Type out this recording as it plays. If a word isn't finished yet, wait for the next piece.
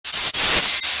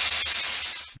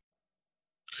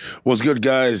What's good,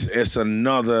 guys? It's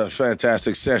another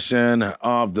fantastic session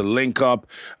of the Link Up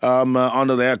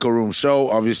under the Echoo Room show,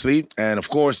 obviously. And of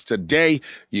course, today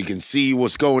you can see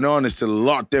what's going on. It's a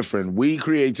lot different. We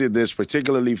created this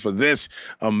particularly for this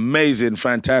amazing,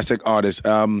 fantastic artist.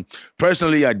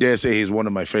 Personally, I dare say he's one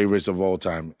of my favorites of all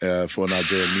time for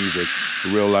Nigerian music,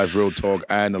 real life, real talk.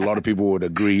 And a lot of people would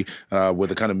agree with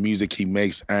the kind of music he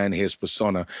makes and his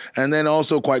persona. And then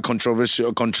also quite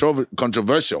controversial.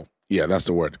 Yeah, that's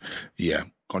the word. Yeah.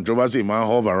 Controversy might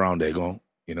hover around there,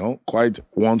 quite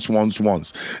once. And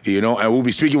we'll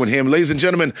be speaking with him. Ladies and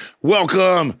gentlemen,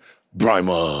 welcome,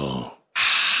 Brymo.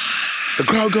 The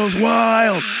crowd goes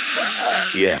wild.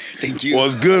 Yeah. Thank you.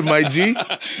 What's good, my G?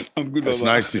 I'm good, It's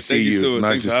Baba. nice to see you. So nice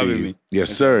Thanks to for see having you. me. Yes,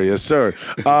 sir. Yes, sir.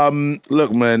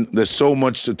 Look, man, there's so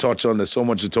much to touch on. There's so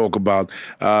much to talk about.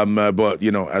 But,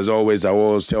 as always, I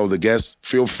always tell the guests,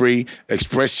 feel free,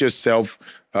 express yourself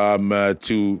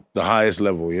to the highest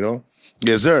level,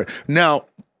 Yes, sir. Now,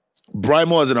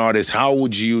 Brymo as an artist, how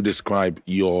would you describe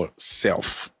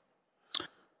yourself?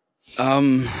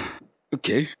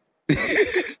 Okay.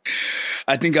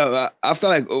 I think after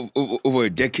like over a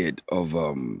decade of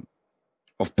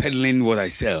peddling what I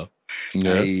sell,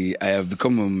 I have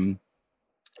become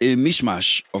a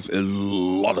mishmash of a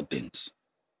lot of things.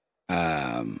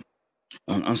 On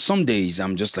some days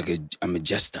I'm just like I'm a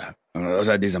jester. On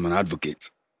other days I'm an advocate.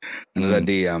 Another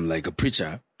day I'm like a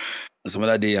preacher. Some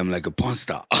other day I'm like a porn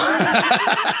star.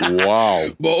 Wow.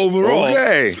 But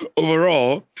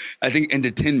overall, I think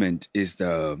entertainment is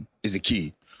the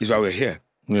key. Is why we're here.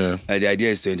 Yeah. The idea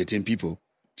is to entertain people,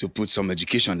 to put some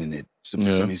education in it, to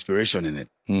put some inspiration in it.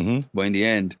 Mm-hmm. But in the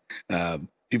end,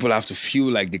 people have to feel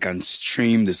like they can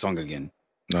stream the song again.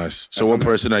 Nice. So what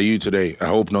person are you today? I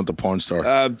hope not the porn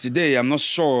star. Today, I'm not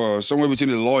sure. Somewhere between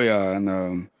a lawyer and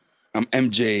I'm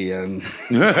MJ and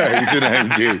he's in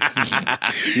MJ.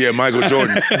 Yeah, Michael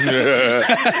Jordan.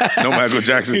 No Michael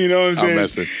Jackson. You know what I'm saying? I'm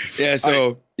messing. Yeah.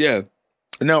 So yeah.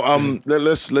 Now,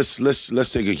 let's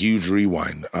take a huge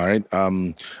rewind. All right.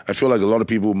 I feel like a lot of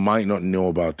people might not know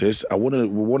about this. We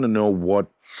want to know what,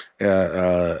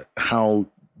 how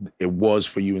it was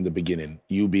for you in the beginning.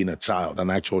 You being a child,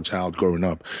 an actual child growing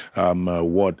up.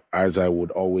 What, as I would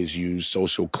always use,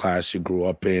 social class you grew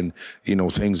up in.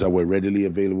 Things that were readily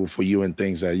available for you, and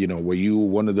things that were you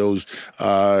one of those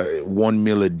 1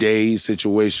 meal a day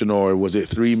situation, or was it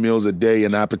 3 meals a day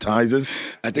and appetizers?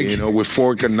 I think with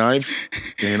fork and knife.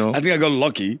 I think I got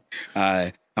lucky.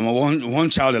 I'm a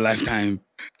one child a lifetime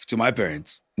to my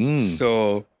parents.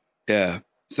 So yeah.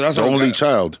 So that's the only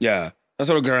child. Yeah. That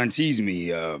sort of guarantees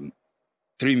me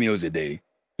 3 meals a day,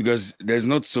 because there's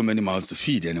not so many mouths to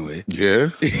feed anyway. Yeah.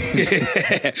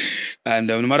 And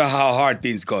no matter how hard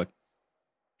things got,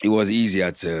 it was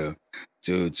easier to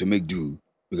make do,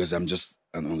 because I'm just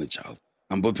an only child.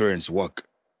 And both parents work.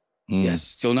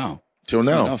 Yes, till now. Till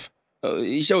now. Enough. Like,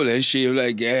 Brymo,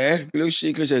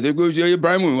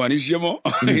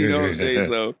 you know what I'm saying?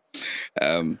 So,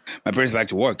 my parents like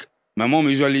to work. My mom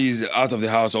usually is out of the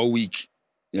house all week.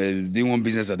 Doing one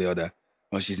business or the other.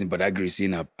 Well, she's in Badagry,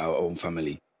 seeing our own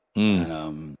family.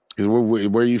 And,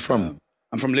 where are you from?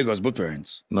 I'm from Lagos, both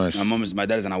parents. Nice. My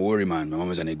dad is an Awori man. My mom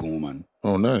is an Ego woman.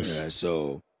 Oh, nice. Yeah,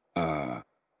 so,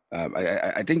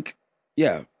 I think,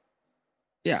 yeah.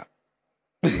 Right,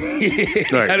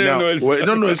 I don't know. No,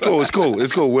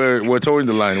 it's cool. We're towing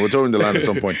the line. We're towing the line at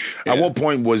some point. Yeah. At what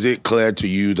point was it clear to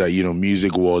you that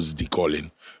music was the calling?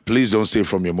 Please don't say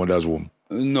from your mother's womb.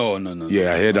 No.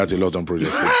 Yeah, I hear that a lot on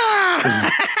projects.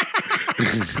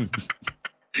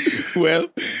 Well,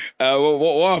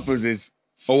 what happens is,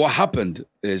 or what happened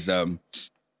is,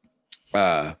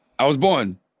 I was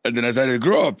born, and then I started to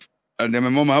grow up, and then my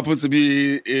mom happens to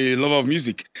be a lover of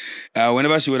music.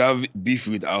 Whenever she would have beef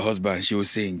with her husband, she would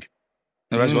sing.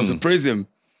 Whenever she wants to praise him,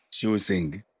 she would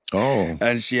sing. Oh.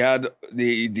 And she had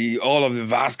the all of the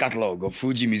vast catalog of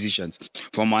Fuji musicians,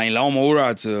 from Ayinla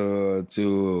Omowura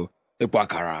to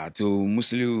Ekwakara to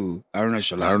Musliu Haruna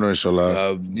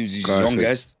Shola. His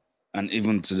youngest, and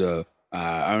even to the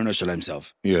Haruna Shola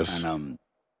himself. Yes. And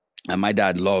my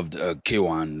dad loved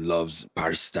K1, loves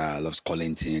Parista, loves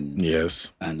Collington.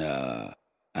 Yes. And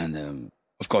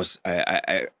of course,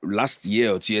 I last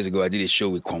year or 2 years ago, I did a show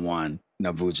with Kwamwan in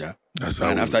Abuja.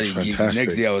 And after the gig, the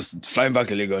next day I was flying back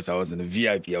to Lagos. I was in the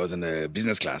VIP. I was in the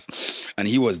business class, and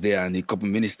he was there, and a couple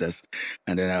ministers.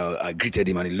 And then I greeted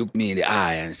him, and he looked me in the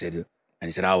eye and said,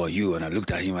 "How are you?" And I looked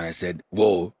at him and I said,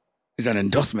 "Whoa, it's an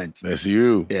endorsement." That's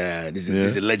you. Yeah, this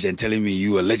is a legend telling me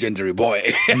you a legendary boy.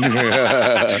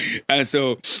 And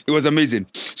so it was amazing.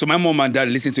 So my mom and dad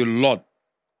listened to a lot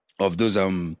of those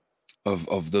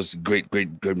of those great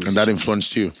musicians. And that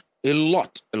influenced you. A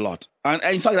lot. And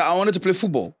in fact, I wanted to play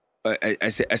football. I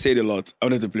said a lot. I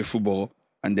wanted to play football.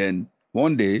 And then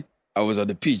one day, I was on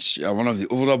the pitch. One of the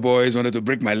older boys wanted to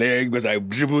break my leg because I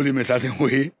dribbled him a certain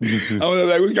way. I was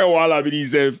like, "We can't wall be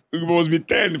himself. We must be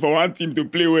 10 for one team to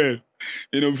play well,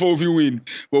 before we win."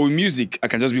 But with music, I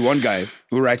can just be one guy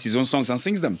who writes his own songs and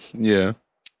sings them. Yeah.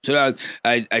 So that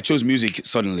I chose music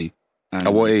suddenly. And,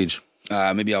 at what age?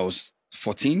 Maybe I was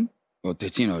 14 or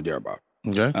 13 or thereabout.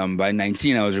 Okay. By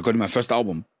 19, I was recording my first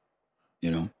album.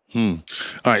 All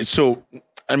right. So,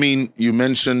 I mean, you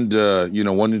mentioned,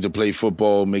 wanting to play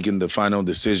football, making the final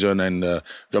decision and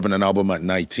dropping an album at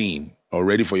 19, or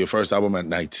ready for your first album at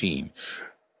 19.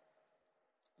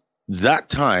 That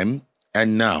time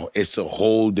and now, it's a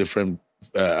whole different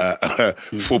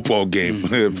football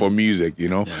game for music,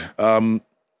 Yeah.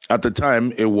 At the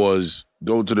time, it was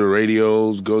go to the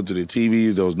radios, go to the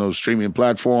TVs. There was no streaming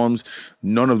platforms.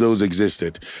 None of those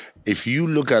existed. If you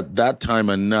look at that time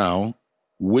and now,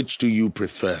 which do you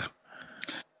prefer?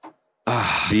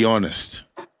 Be honest.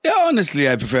 Yeah, honestly,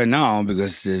 I prefer now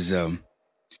because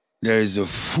there is a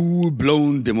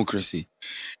full-blown democracy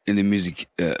in the music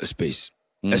space,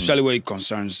 especially where it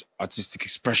concerns artistic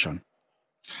expression.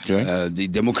 Okay. The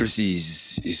democracy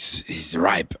is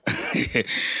ripe,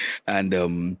 and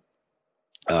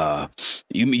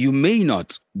you may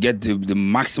not get the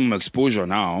maximum exposure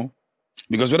now.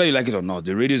 Because whether you like it or not,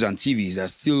 the radios and TVs they're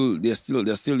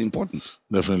still important.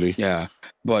 Definitely. Yeah.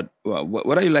 But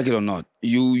whether you like it or not,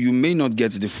 you may not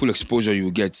get the full exposure you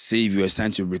get, say, if you're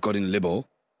signed to a recording label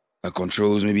that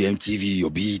controls maybe MTV or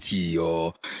BET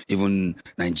or even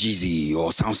Nigezie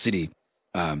or Sound City.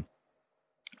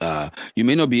 You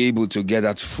may not be able to get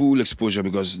that full exposure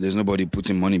because there's nobody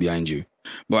putting money behind you.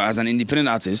 But as an independent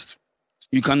artist,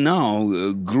 you can now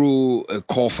grow a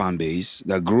core fan base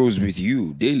that grows with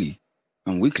you daily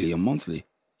and weekly and monthly.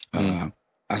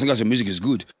 As long as your music is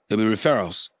good, there'll be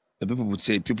referrals. The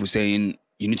people saying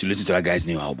you need to listen to that guy's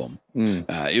new album.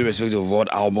 Irrespective of what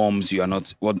awards you're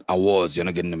not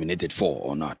getting nominated for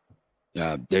or not.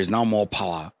 There's now more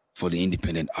power for the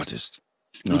independent artist.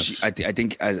 Nice. Which I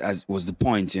think as was the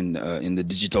point in the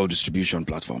digital distribution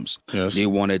platforms. Yes. They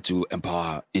wanted to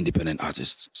empower independent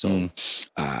artists. So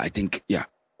I think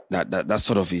that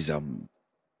sort of is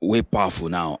way powerful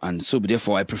now, and so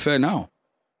therefore I prefer now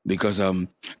because the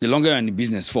longer you're in the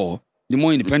business for, the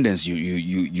more independence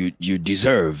you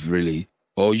deserve, really,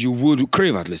 or you would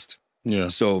crave at least. Yeah.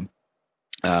 So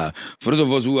for those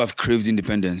of us who have craved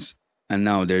independence, and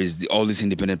now there is all these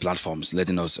independent platforms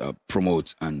letting us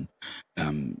promote and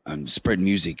spread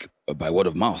music by word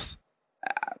of mouth,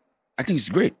 I think it's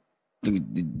great. I think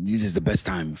this is the best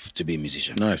time to be a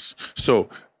musician. Nice. So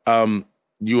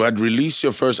you had released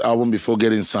your first album before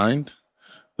getting signed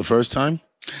the first time?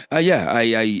 I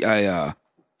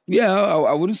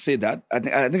wouldn't say that.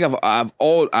 I think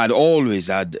I'd always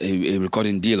had a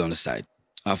recording deal on the side.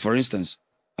 For instance,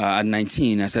 at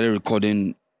 19, I started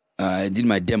recording. I did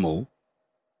my demo,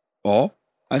 or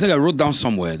I think I wrote down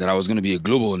somewhere that I was going to be a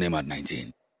global name at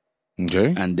 19.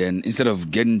 Okay. And then instead of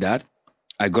getting that,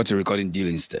 I got a recording deal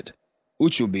instead,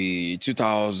 which will be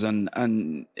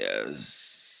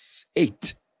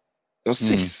 2008 or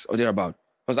 6 or thereabout.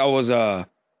 Because I was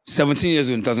 17 years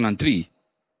old in 2003.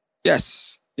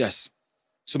 Yes.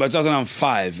 So by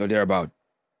 2005 or thereabout,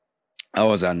 I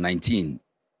was at 19,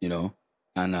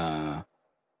 and I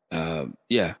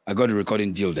got a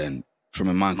recording deal then from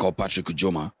a man called Patrick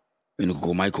Ujoma in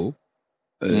Michael,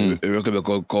 a record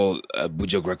label called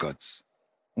Bujog Records.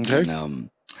 Okay. And,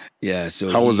 so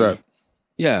how was that?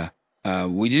 Yeah,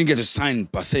 we didn't get to sign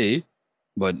per se,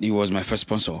 but he was my first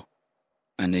sponsor,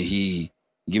 and he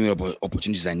gave me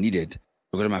opportunities I needed.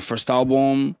 I got my first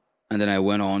album, and then I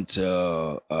went on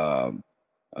to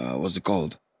what's it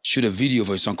called? Shoot a video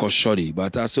for a song called Shorty.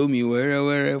 But I saw me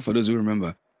where for those who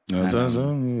remember. So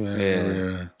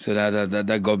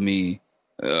that got me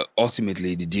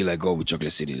ultimately the deal I got with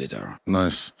Chocolate City later on.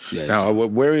 Nice. Yes. Now,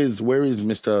 where is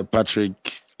Mr.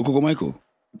 Patrick? Michael.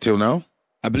 Till now?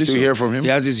 I believe Still so. Hear from him? He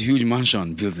has this huge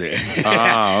mansion built there.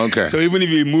 Okay. So even if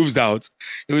he moves out,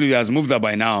 even if he has moved out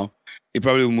by now, he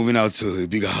probably will be moving out to a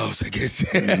bigger house, I guess.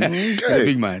 Okay. He's a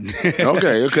big man.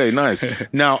 Okay, nice.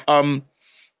 Now,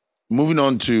 moving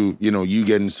on to, you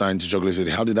getting signed to Chocolate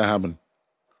City. How did that happen?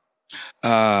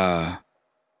 I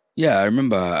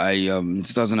remember in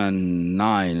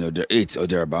 2009 or 8 or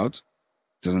thereabout,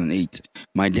 2008,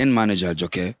 my then manager,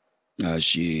 Joke,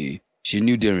 she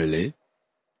knew Denrele.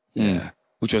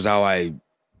 Which was how I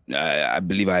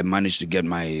believe I managed to get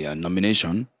my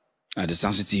nomination at the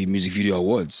Sound City Music Video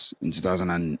Awards in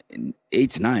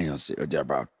 2008, 9 or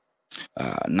thereabout.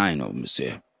 9, I would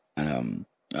say. And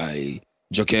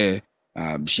Joke,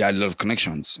 she had a lot of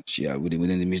connections. She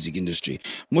within the music industry.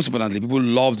 Most importantly, people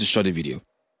loved the Shorty video.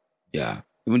 Yeah,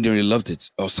 even they really loved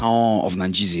it. Sound of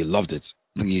Nanjizi loved it.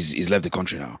 I think he's left the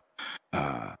country now.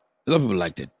 A lot of people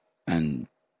liked it, and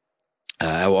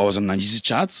I was on Nanjizi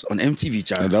charts, on MTV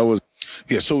charts. And that was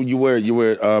So you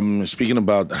were speaking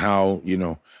about how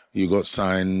you got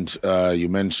signed. You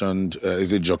mentioned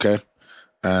is it Joke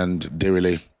and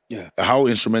Derele? Yeah. How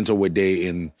instrumental were they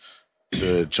in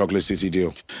the Chocolate City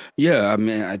deal? Yeah, I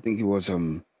mean, I think it was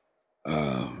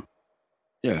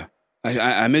yeah.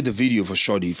 I made the video for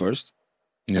Shorty first.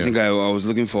 Yeah. I think I was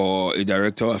looking for a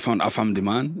director. I found Afam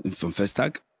Deman from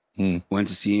Festac. Went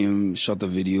to see him, shot the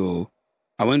video.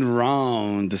 I went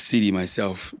around the city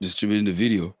myself, distributing the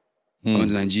video. I went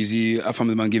to Nanjizi. Afam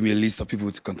Deman gave me a list of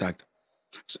people to contact.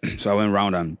 So I went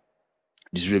around and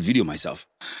distributed the video myself.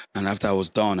 And after I was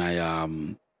done,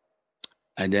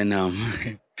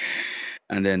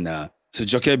 so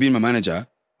Joker being my manager,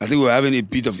 I think we were having a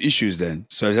bit of issues then.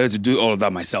 So I decided to do all of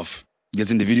that myself,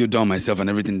 getting the video done myself and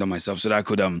everything done myself, so that I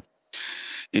could,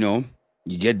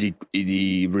 you get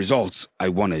the results I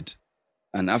wanted.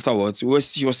 And afterwards,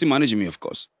 she was still managing me, of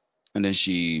course. And then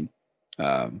she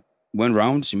went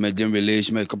round. She met Dim Relay.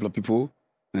 She met a couple of people.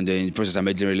 And then in the process, I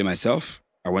met Dim Relay myself.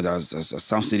 I went as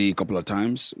Sound City a couple of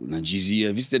times. Nanjizi.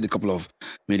 I visited a couple of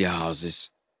media houses.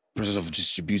 Process of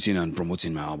distributing and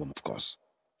promoting my album, of course.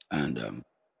 And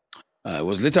it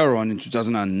was later on in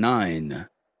 2009.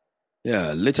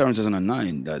 Yeah, later on in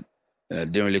 2009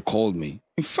 that Dim Relay called me.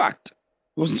 In fact,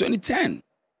 it was in 2010. It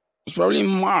was probably in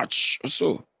March or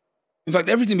so. In fact,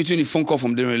 everything between the phone call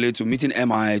from Dim Relay to meeting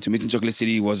MI to meeting Chocolate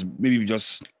City was maybe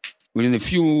just within a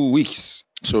few weeks.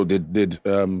 So did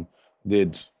Dim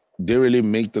Relay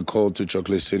make the call to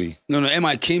Chocolate City? No,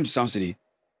 MI came to Sound City.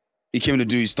 He came to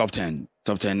do his top 10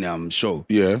 show.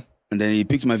 Yeah. And then he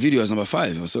picked my video as number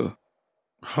 5 or so.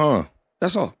 Huh.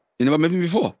 That's all. He never met me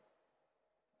before.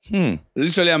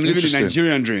 Literally, I'm living the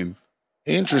Nigerian dream.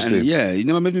 Interesting. And yeah, he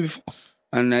never met me before.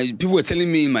 And people were telling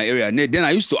me in my area. Then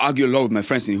I used to argue a lot with my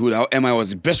friends in the hood how MI was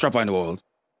the best rapper in the world.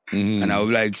 And I was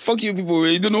like, fuck you people,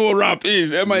 you don't know what rap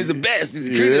is. MI is the best. He's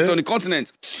the greatest on the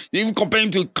continent. You even compare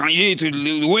him to Kanye, to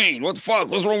Lil Wayne. What the fuck?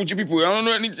 What's wrong with you people? I don't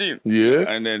know anything. Yeah.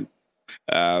 And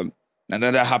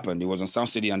then that happened. He was on Sound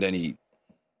City and then he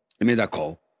made that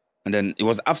call. And then it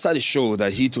was after the show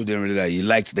that he told them really that he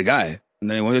liked the guy. And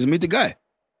then he wanted to meet the guy.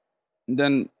 And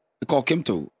then the call came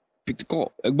to pick the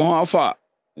call. Egbon Alpha.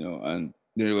 And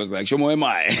then it was like, show more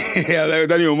MI. Yeah, like,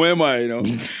 Daniel, more MI,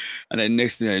 And then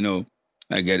next thing I know,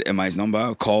 I get MI's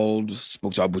number, called,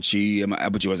 spoke to Abuchi.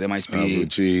 Abuchi was MI's PA.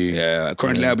 Abuchi. Yeah.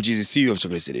 Currently, Abuchi is the CEO of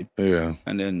Chocolate City. Yeah.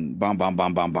 And then bam, bam,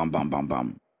 bam, bam, bam, bam, bam,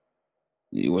 bam.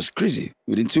 It was crazy.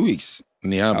 Within 2 weeks.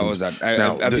 Yeah. I was at,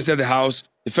 I visited the house.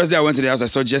 The first day I went to the house, I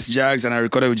saw Jess Jags and I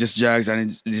recorded with Jess Jags and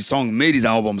the song made his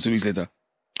album 2 weeks later.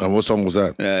 And what song was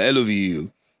that?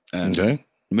 LOVU. Okay.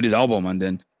 He made his album and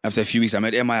then after a few weeks, I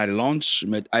met MI at the launch,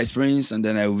 met Ice Prince, and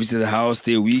then I visited the house,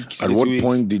 stay a week. At what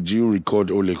point did you record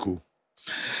Oleku?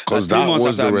 Because that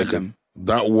was the record.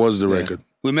 That was the record.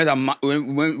 We met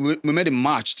we met in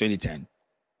March 2010.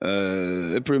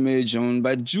 April, May, June.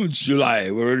 By June, July,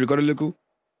 we already recorded Oleku.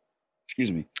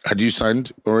 Excuse me. Had you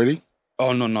signed already?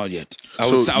 Oh, no, not yet. I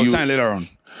would sign later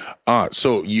on.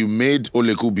 So you made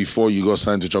Oleku before you got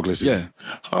signed to Chocolate City?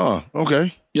 Yeah.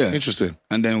 Okay. Yeah. Interesting.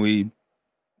 And then we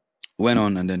went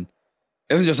on and then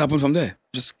everything just happened from there.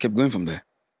 Just kept going from there.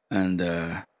 And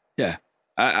yeah.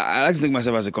 I like to think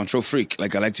myself as a control freak.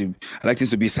 Like I like things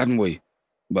to be a certain way.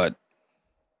 But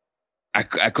I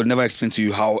could never explain to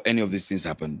you how any of these things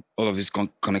happen. All of these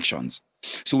connections.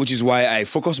 So which is why I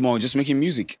focus more on just making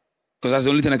music. Because that's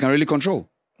the only thing I can really control.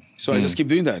 So I just keep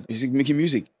doing that. Just making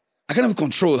music. I cannot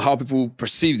control how people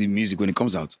perceive the music when it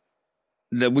comes out.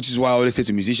 Which is why I always say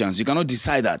to musicians, you cannot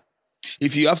decide that.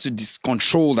 If you have to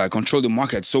control the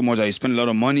market so much that you spend a lot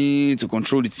of money to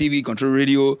control the TV, control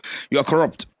radio, you are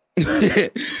corrupt.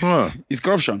 It's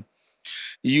corruption.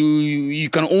 You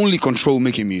can only control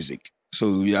making music.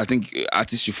 So I think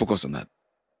artists should focus on that.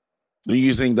 Don't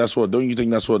you think that's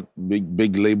what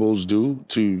big labels do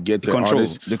to get the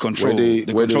artists? They control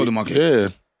the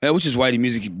market. Yeah, which is why the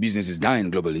music business is dying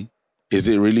globally. Is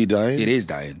it really dying? It is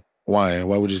dying. Why?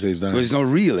 Why would you say it's dying? Because it's not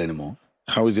real anymore.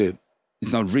 How is it?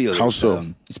 It's not real. How so?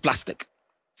 It's plastic.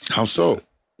 How so?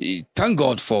 Thank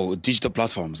God for digital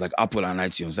platforms like Apple and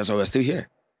iTunes. That's why we're still here.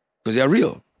 Because they are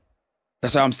real.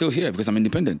 That's why I'm still here, because I'm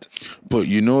independent. But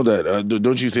you know that,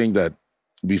 don't you think that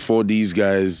before these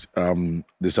guys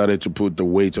decided to put the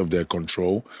weight of their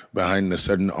control behind a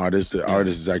certain artist, the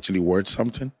artist is actually worth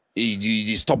something?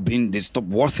 They stop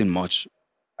worthing much.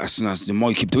 As soon as the more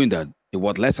you keep doing that, they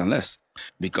worth less and less.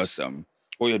 Because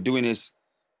what you're doing is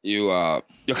you're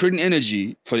creating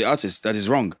energy for the artist that is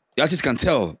wrong. The artist can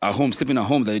tell at home, sleeping at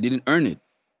home, that they didn't earn it.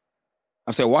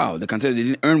 After a while, they can tell they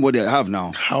didn't earn what they have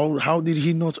now. How did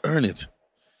he not earn it?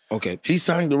 Okay. He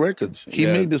signed the records. He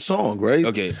made the song, right?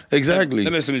 Okay. Exactly.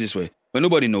 Let me explain it this way. When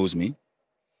nobody knows me,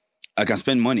 I can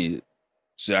spend money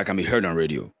so I can be heard on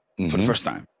radio for the first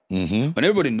time. When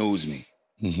everybody knows me,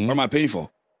 what am I paying for?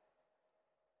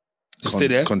 To stay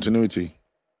there? Continuity.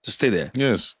 To stay there.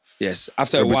 Yes. Yes.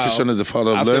 After a while, repetition is the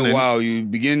father of learning. After a while, you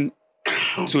begin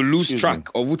to lose track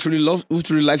of who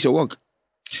truly likes your work.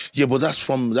 Yeah, but that's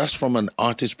from an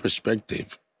artist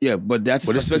perspective. Yeah, but that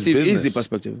perspective is the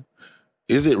perspective.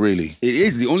 Is it really? It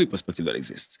is the only perspective that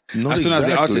exists. Not as soon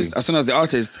exactly. as the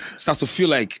artist starts to feel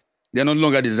like they're no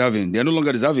longer deserving,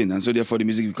 and so therefore the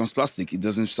music becomes plastic. It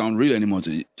doesn't sound real anymore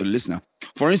to the listener.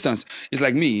 For instance, it's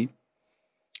like me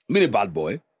being a bad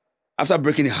boy. After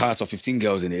breaking the hearts of 15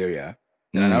 girls in the area,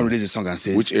 then I now release a song and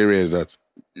say, which area is that?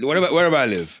 Wherever I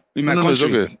live, in my country. It's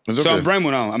okay. It's okay. So I'm Brymo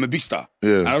now. I'm a big star.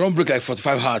 Yeah. And I don't break like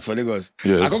 45 hearts for Lagos.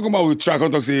 Yes. I can't come out with track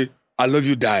and talk, say, I love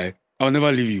you, die. I'll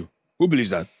never leave you. Who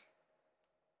believes that?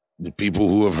 The people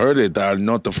who have heard it are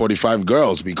not the 45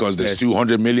 girls, because there's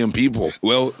 200 million people.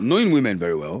 Well, knowing women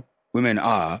very well, women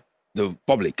are the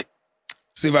public.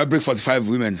 So if I break 45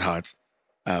 women's hearts,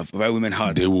 45 women's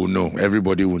hearts, they will know.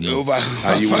 Everybody will know.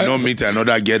 And you will not meet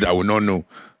another girl that will not know.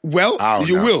 Well,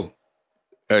 you will.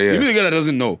 Yeah. You meet a girl that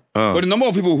doesn't know. But the number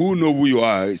of people who know who you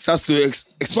are, it starts to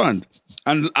expand.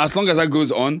 And as long as that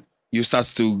goes on, you start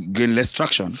to gain less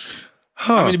traction.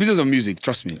 I'm in the business of music,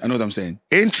 trust me. I know what I'm saying.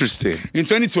 Interesting. In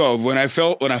 2012, when I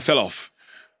fell off,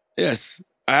 yes,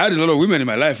 I had a lot of women in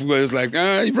my life who were just like,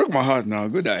 you broke my heart now,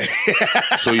 good day.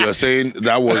 So you're saying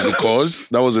that was the cause?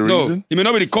 That was the reason? No, it may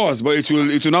not be the cause, but it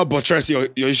will now buttress your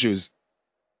issues.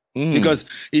 Because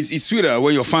it's sweeter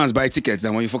when your fans buy tickets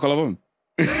than when you fuck all of them.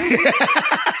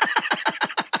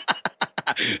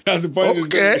 That's the point.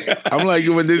 Okay. I'm like,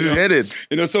 when this is headed.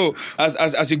 So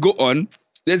as you go on,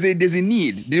 there's a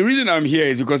need. The reason I'm here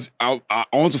is because I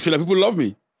want to feel like people love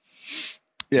me.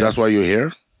 Yes. That's why you're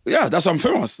here? Yeah, that's why I'm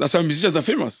famous. That's why musicians are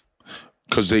famous.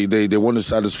 Because they want to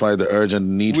satisfy the urge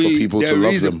and need for people to love them.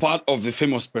 There is a part of the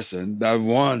famous person that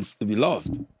wants to be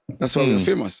loved. That's why we're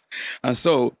famous. And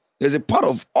so there's a part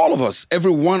of all of us,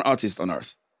 every one artist on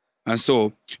earth. And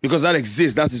so because that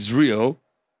exists, that is real,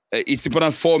 it's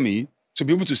important for me to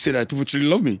be able to say that people truly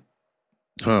love me.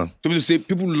 To be able to say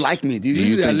people like me. Do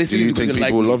you think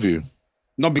people love you?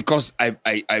 Not because I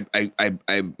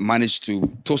managed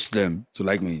to toast them to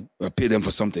like me or pay them for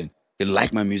something. They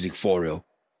like my music for real.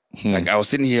 Like I was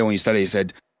sitting here when you started, you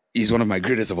said, he's one of my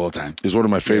greatest of all time. He's one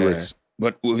of my favorites.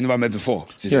 Yeah. But we've never met before.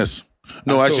 Yes.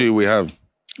 No, actually we have.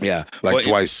 Yeah. Like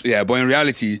twice. But in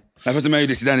reality, that person made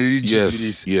you sit down and did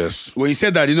this. Yes. When you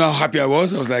said that, you know how happy I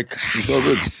was? I was like, it's all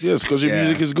good. Yes, because your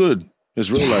music is good. It's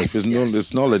real life.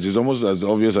 It's knowledge. It's almost as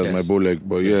obvious as my bow leg,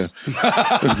 but yeah.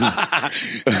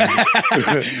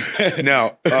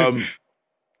 Now,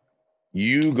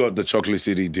 you got the Chocolate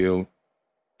City deal.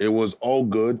 It was all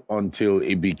good until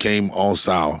it became all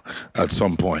sour at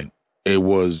some point.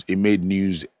 It made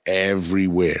news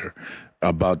everywhere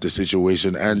about the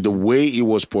situation and the way it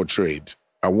was portrayed.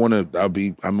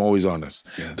 I'm always honest.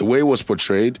 Yeah. The way it was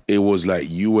portrayed, it was like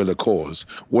you were the cause.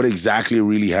 What exactly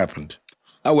really happened?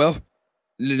 Well,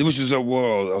 which is what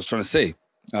I was trying to say.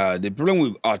 The problem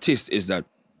with artists is that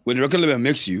when the record label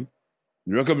makes you,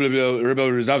 the record label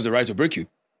reserves the right to break you.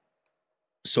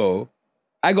 So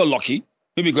I got lucky,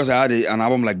 maybe because I had an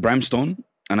album like Brimstone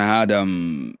and I had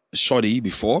Shoddy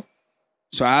before.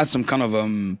 So I had some kind of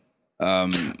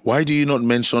Why do you not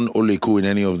mention oleku in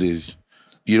any of these?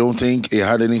 You don't think it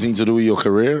had anything to do with your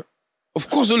career? Of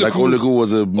course, oleku. Like oleku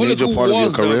was a major part of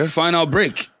your career? Was the final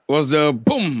break. Was the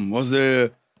boom. Was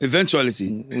the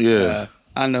eventuality. Yeah.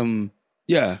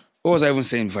 What was I even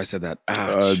saying before I said that?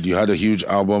 You had a huge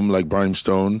album like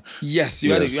Brimstone. Yes,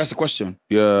 you asked a question.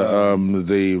 Yeah,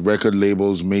 the record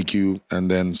labels make you, and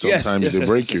then sometimes they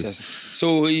break you. Yes.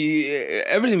 So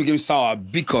everything became sour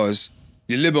because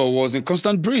the label was in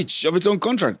constant breach of its own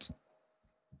contract.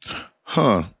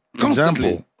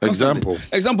 Constantly. Example.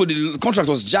 The contract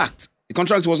was jacked. The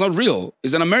contract was not real.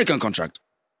 It's an American contract.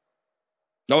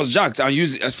 That was jacked and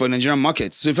used as for the Nigerian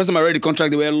market. So the first time I read the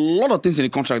contract, there were a lot of things in the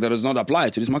contract that does not apply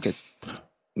to this market.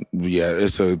 Yeah,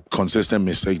 it's a consistent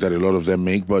mistake that a lot of them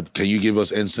make, but can you give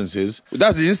us instances?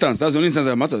 That's the instance. That's the only instance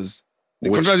that matters. The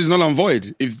contract is null and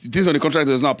void. If things on the contract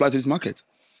does not apply to this market,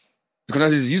 the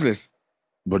contract is useless.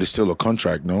 But it's still a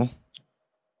contract, no?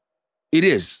 It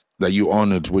is. That you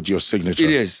honored with your signature. It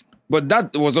is. But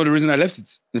that was not the reason I left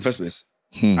it in the first place.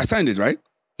 I signed it, right?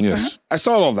 Yes. I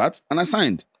saw all of that and I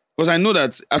signed. Because I know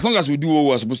that as long as we do what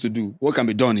we're supposed to do, what can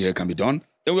be done here can be done,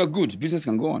 then we're good. Business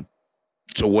can go on.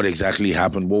 So what exactly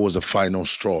happened? What was the final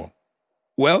straw?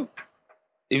 Well,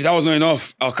 if that was not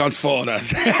enough, I'll count 4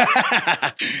 others.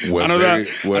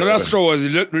 Another straw was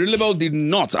the label did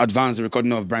not advance the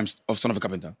recording of Brymo of Son of a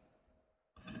Carpenter,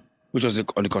 which was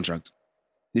on the contract.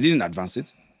 They didn't advance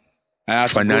it.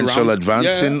 Financial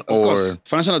advancing of course.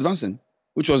 Financial advancing,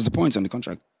 which was the point on the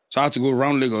contract. So I had to go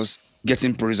around Lagos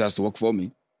getting producers to work for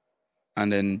me.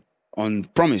 And then on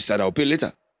promise that I'll pay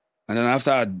later. And then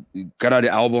after I gathered the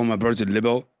album, I brought it to the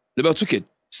label. Label took it.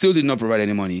 Still did not provide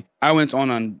any money. I went on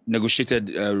and negotiated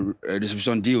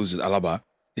distribution deals with Alaba.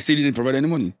 They still didn't provide any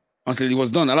money until it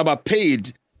was done. Alaba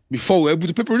paid before we were able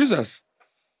to pay producers.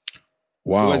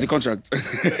 Wow. So where's the contract?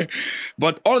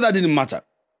 But all of that didn't matter.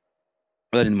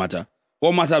 All that didn't matter.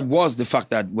 What mattered was the fact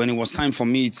that when it was time for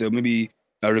me to maybe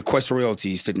request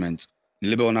royalty statement, the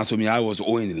label now told me I was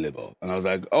owing the label. And I was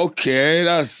like, okay,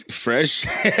 that's fresh.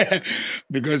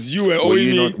 Because you were owing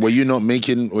me. Were you not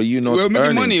making We were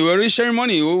making money. We were already sharing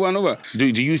money over and over. Do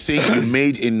you think you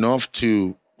made enough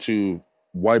to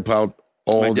wipe out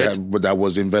all that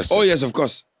was invested? Oh, yes, of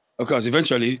course. Of course.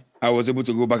 Eventually, I was able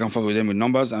to go back and forth with them with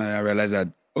numbers. And I realized that,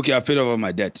 okay, I paid over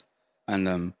my debt.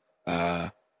 And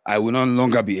I will no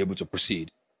longer be able to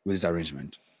proceed with this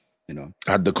arrangement. You know,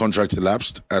 had the contract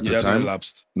elapsed at the time? Not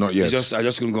elapsed. Not yet. I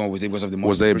just couldn't go on with it because of the.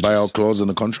 Was there a buyout clause in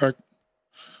the contract?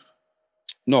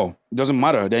 No, it doesn't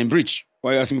matter. They're in breach.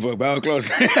 Why are you asking me for a buyout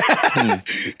clause?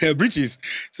 They're breaches,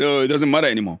 so it doesn't matter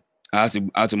anymore. I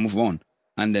had to move on,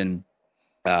 and then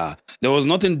there was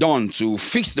nothing done to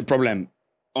fix the problem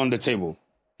on the table.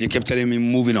 They kept telling me,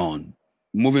 "Moving on,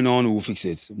 we'll fix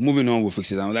it. Moving on, we'll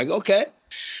fix it." I'm like, okay,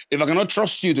 if I cannot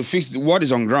trust you to fix what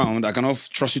is on ground, I cannot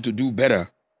trust you to do better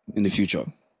in the future.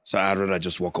 So I'd rather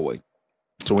just walk away.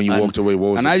 So when you walked away,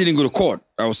 what was it? I didn't go to court.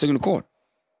 I was taken to court.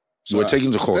 So you were taken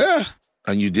to court? Yeah.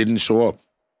 And you didn't show up?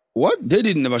 What? They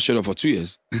didn't never show up for 2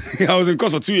 years. I was in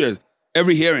court for 2 years.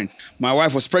 Every hearing. My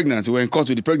wife was pregnant. We were in court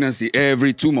with the pregnancy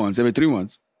every 2 months, every 3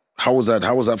 months. How was that?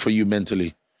 How was that for you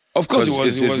mentally? Of course it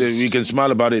was. We can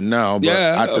smile about it now, but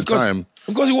at the time...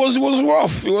 Of course, it was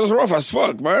rough. It was rough as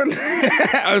fuck, man.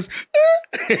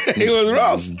 It was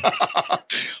rough.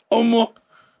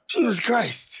 Jesus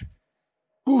Christ.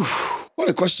 Whew, what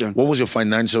a question. What was your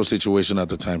financial situation at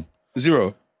the time?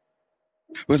 0.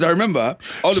 Because I remember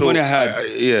all the money I had.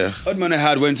 All the money I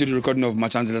had went to the recording of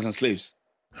Merchants, Dealers and Slaves.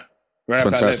 Right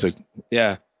Fantastic. After I left.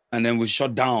 Yeah. And then we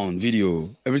shut down video.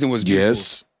 Everything was beautiful.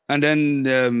 Yes. And then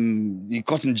the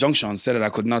court injunction said that I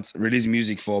could not release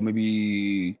music for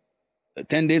maybe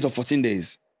 10 days or 14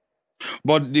 days.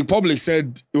 But the public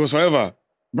said it was forever.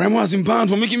 Brymo has been banned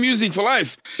from making music for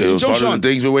life. It was part of the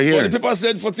things we were hearing. But the paper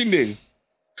said 14 days.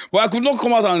 But I could not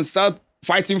come out and start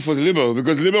fighting for the label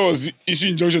because the label was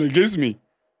issuing injunction against me.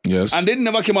 Yes. And they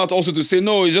never came out also to say,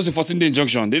 no, it's just a 14-day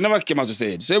injunction. They never came out to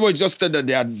say it. So everybody just said that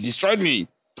they had destroyed me.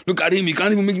 Look at him, he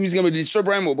can't even make music anymore. They destroyed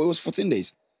Brymo, but it was 14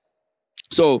 days.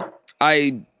 So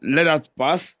I let that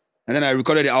pass. And then I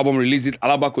recorded the album, released it.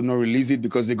 Alaba could not release it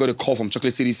because they got a call from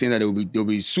Chocolate City saying that they'll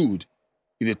be sued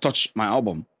if they touch my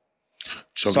album.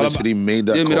 Chocolate City made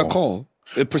that call? They made a call.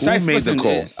 A precise Who made person, the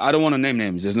call? I don't want to name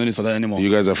names. There's no need for that anymore. You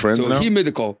guys are friends now? So he made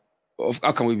the call.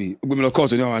 How can we be? We made a call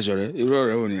to them. I'm sure.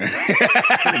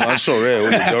 I'm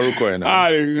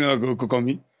sure. Go call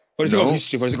me. For the sake of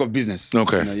history, for the sake of business.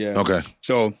 Okay. Okay.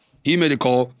 So he made the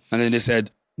call and then they said,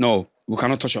 no, we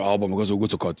cannot touch your album because we'll go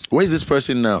to court. Where is this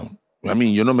person now? I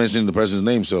mean, you're not mentioning the person's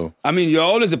name, so. I mean, you're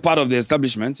always a part of the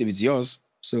establishment if it's yours.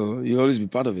 So you'll always be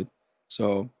part of it.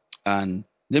 So, and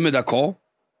they made that call.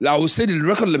 I would say the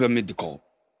record label made the call.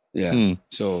 Yeah.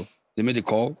 So they made the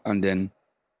call and then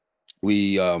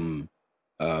we, I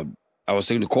was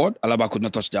taking the court. Alaba could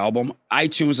not touch the album.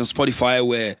 iTunes and Spotify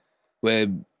were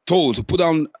told to put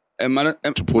down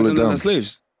to pull it down.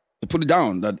 Slaves. To put it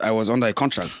down that I was under a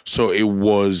contract. So it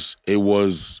was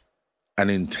an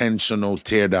intentional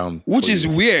teardown. Which is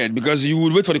weird because you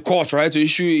would wait for the court, right, to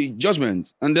issue a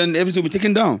judgment and then everything would be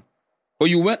taken down. Or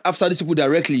you went after these people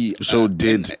directly. So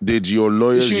did your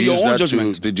lawyers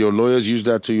did your lawyers use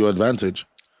that to your advantage?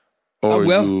 Or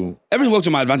everything worked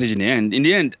to my advantage in the end. In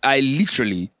the end, I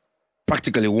literally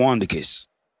practically won the case.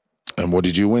 And what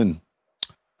did you win?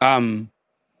 The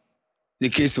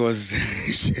case was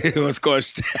it was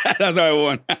quashed. That's how I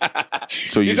won.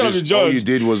 So all you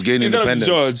did was gain independence. Instead of the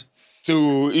judge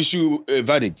to issue a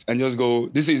verdict and just go,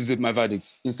 this is my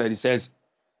verdict. Instead, it says,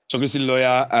 Chocolate City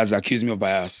lawyer has accused me of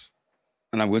bias,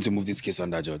 and I'm going to move this case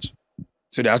on that judge.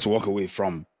 So they had to walk away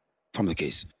from the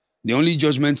case. The only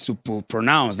judgment to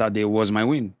pronounce that day was my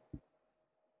win.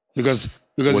 Because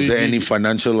Because was there any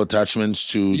financial attachments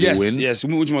to the win? Yes,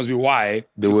 which must be why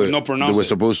they were not pronounce. They were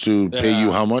supposed to pay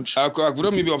you how much? I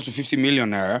could maybe up to 50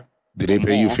 million naira. Did they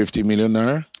pay you 50 million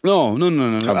naira? No.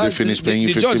 Have they finished paying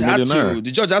you 50 million naira?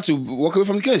 The judge had to walk away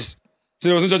from the case. So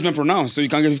there was no judgment pronounced, so you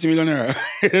can't get 50 million naira.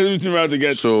 50 million to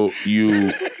get. So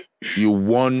you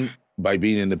won by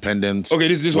being independent. Okay,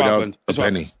 this is what happened. A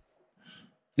penny.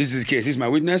 This is the case. This is my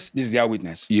witness. This is their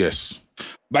witness. Yes.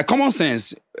 By common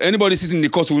sense, anybody sitting in the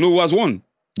court will know who has won.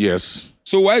 Yes.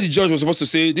 So why the judge was supposed to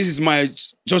say, this is my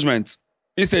judgment?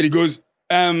 Instead, he goes,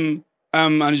 and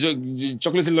the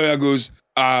chocolate lawyer goes,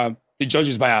 the judge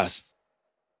is biased.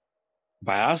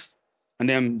 Biased? And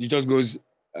then the judge goes,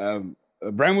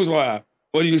 Brymo's lawyer,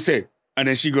 what do you say? And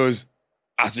then she goes,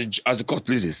 as the court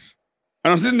pleases.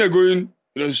 And I'm sitting there going,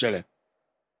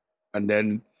 and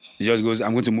then the judge goes,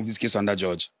 I'm going to move this case on that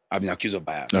judge. I've been accused of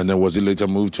bias. And then was it later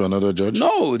moved to another judge?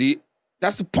 No,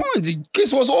 that's the point. The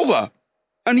case was over.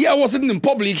 And here I was sitting in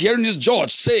public hearing this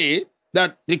judge say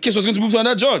that the case was going to move to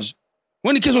another judge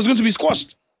when the case was going to be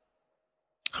squashed.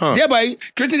 Thereby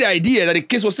creating the idea that the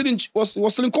case was still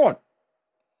in court.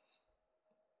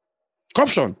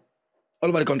 Corruption all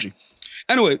over the country.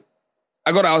 Anyway,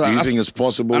 I got out. Do you think it's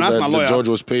possible that the judge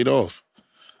was paid off?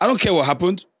 I don't care what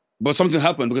happened, but something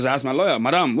happened because I asked my lawyer,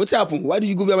 Madam, what's happened? Why did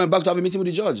you go behind my back to have a meeting with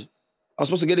the judge? I was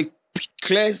supposed to get a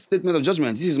clear statement of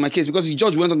judgment. This is my case. Because the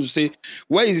judge went on to say,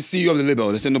 where is the CEO of the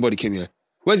label? They said, nobody came here.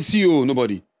 Where's the CEO?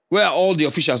 Nobody. Where are all the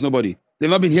officials? Nobody. They've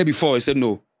not been here before. He said,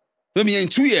 no. They've been here in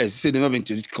 2 years. He said, they've not been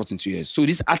to this court in 2 years. So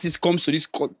this artist comes to this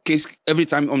court case every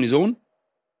time on his own.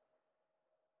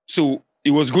 So he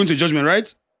was going to judgment,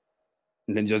 right?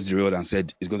 And then just derailed and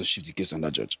said, he's going to shift the case on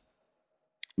that judge.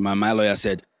 My lawyer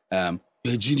said,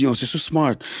 you're a genius. You're so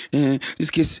smart. This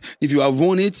case, if you have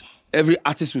won it, every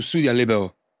artist will sue their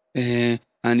label. And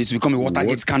it's become a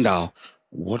Watergate scandal.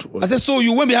 I said, so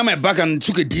you went behind my back and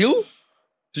took a deal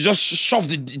to just shove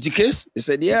the case? They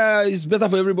said, yeah, it's better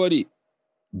for everybody.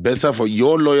 Better for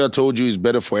your lawyer told you it's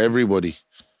better for everybody.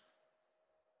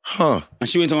 Huh. And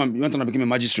she went on and became a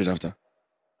magistrate after.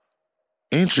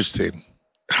 Interesting.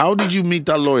 How did you meet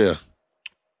that lawyer?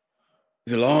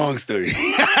 It's a long story.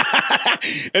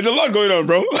 There's a lot going on,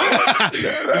 bro.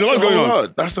 There's a lot going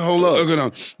on. That's the whole lot. Going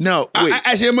on. Now, wait.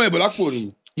 There's a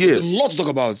lot to talk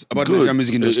about the Nigerian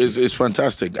music industry. It's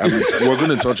fantastic. We're going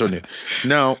to touch on it.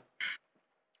 Now,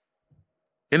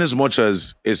 in as much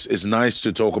as it's nice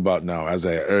to talk about now, as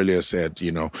I earlier said,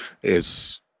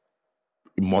 it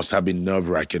must have been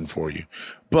nerve-wracking for you.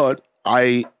 But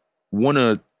I want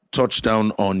to touch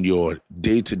down on your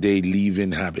day-to-day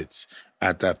living habits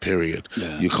at that period.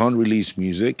 Yeah. You can't release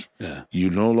music. Yeah. You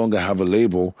no longer have a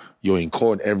label. You're in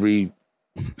court every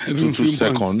 2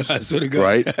 seconds,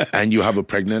 right? And you have a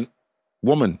pregnant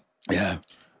woman. Yeah.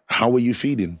 How are you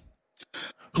feeding?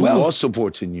 Who was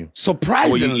supporting you?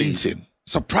 Surprisingly. How are you eating?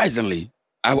 Surprisingly,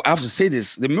 I have to say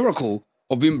this, the miracle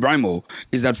of being Brymo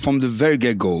is that from the very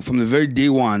get-go, from the very day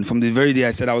one, from the very day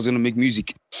I said I was going to make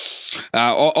music,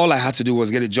 all I had to do was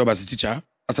get a job as a teacher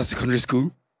after secondary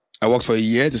school. I worked for a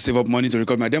year to save up money to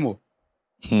record my demo.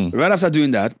 Right after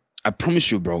doing that, I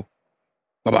promise you, bro,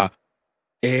 Baba,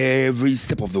 every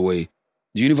step of the way,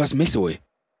 the universe makes a way.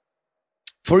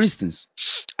 For instance,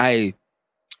 right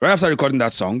after recording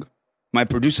that song, my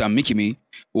producer, Mickey Me,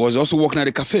 was also working at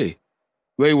a cafe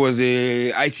where he was a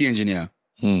IT engineer.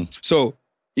 So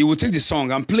he would take the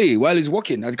song and play while he's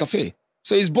working at the cafe.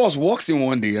 So his boss walks in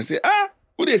one day and say,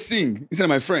 who they sing? He said,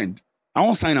 my friend, I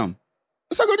won't sign him.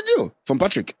 That's how I got the deal from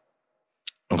Patrick.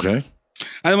 Okay. And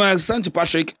then when I signed to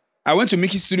Patrick, I went to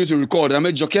Mickey's studio to record. And I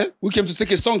met Joke. We came to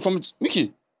take a song from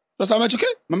Mickey. That's how I met Joke,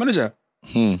 my manager.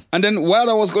 And then while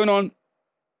that was going on,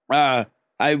 I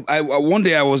one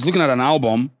day I was looking at an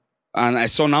album and I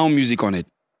saw Now Music on it.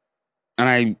 And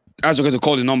I asked Joke to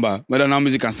call the number, whether Now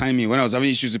Music can sign me when I was having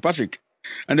issues with Patrick.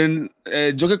 And then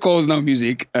Joke calls Now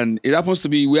Music, and it happens to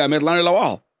be where I met Larry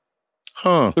Lawal.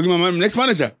 Look at my next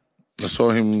manager. I saw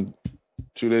him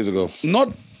 2 days ago. Not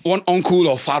one uncle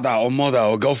or father or mother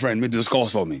or girlfriend made those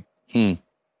calls for me.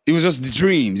 It was just the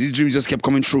dreams. These dreams just kept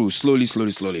coming true, slowly.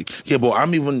 Yeah, but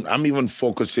I'm even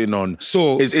focusing on.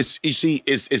 So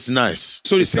it's nice.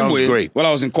 So the same way, great. While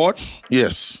I was in court,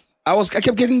 yes, I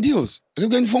kept getting deals. I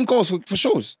kept getting phone calls for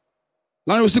shows.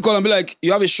 Larry would still call and be like,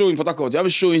 "You have a show in Port Harcourt. You have a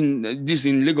show in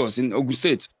Lagos, in Ogun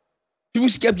State." People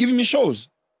kept giving me shows.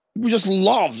 People just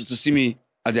loved to see me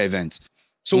at the events.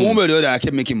 So one way or the other, I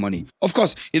kept making money. Of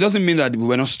course, it doesn't mean that we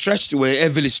were not stretched. We were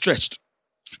heavily stretched.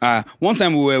 One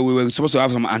time we were supposed to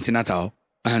have some antenatal,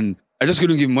 and I just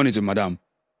couldn't give money to madam.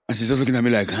 And she's just looking at me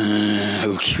like, I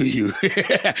will kill you.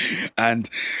 And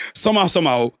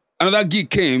somehow, another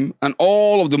gig came, and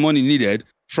all of the money needed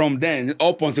from then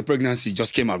up until pregnancy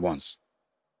just came at once.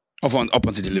 Up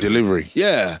until delivery. Delivery.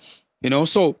 Yeah. You know,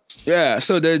 so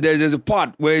there's a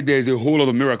part where there's a whole lot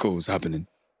of miracles happening.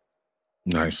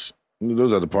 Nice.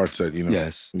 Those are the parts that, you know.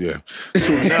 Yes. Yeah.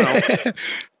 So now,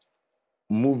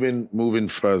 moving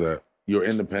further, you're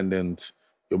independent,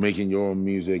 you're making your own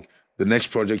music. The next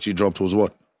project you dropped was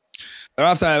what?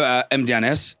 After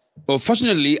MDNS. But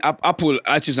fortunately, Apple,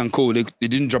 iTunes and Co, they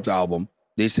didn't drop the album.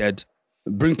 They said,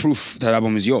 bring proof that the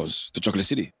album is yours to Chocolate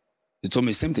City. They told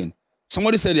me the same thing.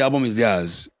 Somebody said the album is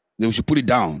theirs. They should put it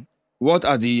down. What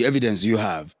are the evidence you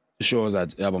have to show us that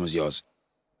the album is yours?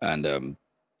 And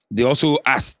they also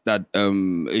asked that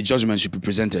a judgment should be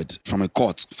presented from a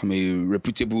court, from a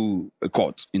reputable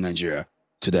court in Nigeria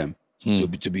to them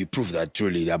to be proof that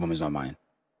truly the album is not mine,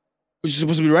 which is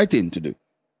supposed to be the right thing to do.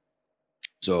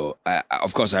 So,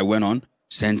 of course, I went on,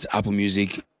 sent Apple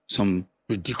Music some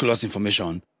ridiculous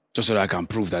information just so that I can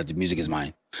prove that the music is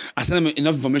mine. I sent them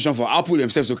enough information for Apple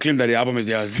themselves to claim that the album is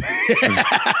theirs.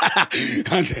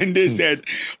 And then they said,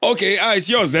 okay, it's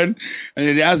yours then. And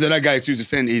then they asked the other guy too to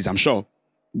send his, I'm sure.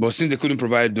 But since they couldn't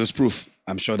provide those proof,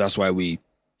 I'm sure that's why we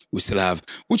still have,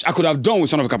 which I could have done with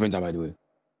Son of a Carpenter, by the way.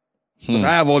 Because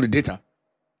I have all the data.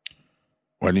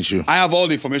 Why didn't you? I have all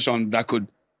the information that could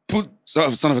put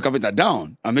Son of a Carpenter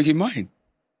down and make it mine.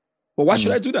 But why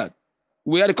should I do that?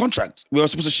 We had a contract. We were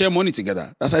supposed to share money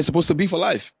together. That's how it's supposed to be for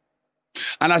life.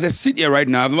 And as I sit here right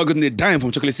now, I've never gotten a dime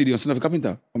from Chocolate City on Son of a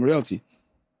Carpenter, from Reality,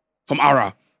 from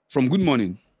Ara, from Good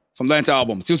Morning, from the entire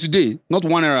album. Till today, not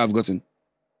one error I've gotten.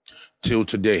 Till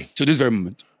today. Till this very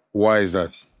moment. Why is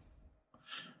that?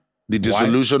 The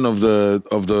dissolution of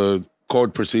the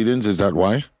court proceedings, is that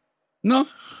why? No.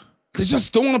 They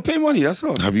just don't want to pay money, that's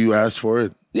all. Have you asked for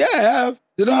it? Yeah, I have.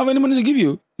 They don't have any money to give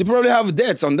you. They probably have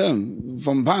debts on them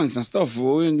from banks and stuff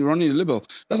for running the label.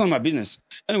 That's not my business.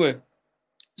 Anyway,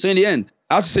 so in the end,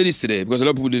 I have to say this today because a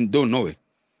lot of people don't know it,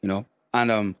 you know.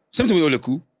 And same thing with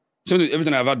oleku. Same thing with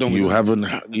everything I've ever done with you haven't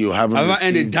I've ever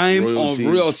earned a dime of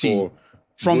royalty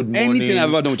from anything I've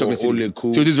ever done with Chocolate City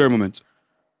till this very moment.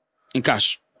 In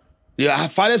cash. The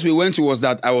farthest we went to was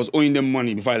that I was owing them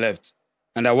money before I left.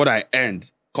 And that what I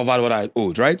earned covered what I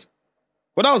owed, right?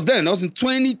 But that was then. That was in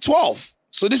 2012.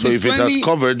 So this is if it has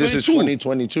covered, this is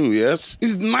 2022. 2022, yes?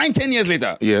 This is 9-10 years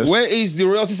later. Yes. Where is the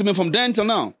royalty statement from then till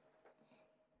now?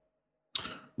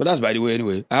 But that's by the way,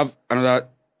 anyway. I have another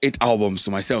 8 albums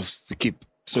to myself to keep.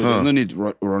 So there's no need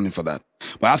running for that.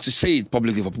 But I have to say it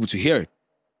publicly for people to hear it.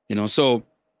 You know, so,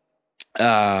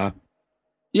 yeah.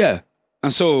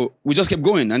 And so we just kept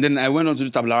going. And then I went on to do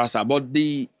Tabula Rasa. But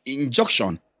the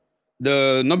injunction,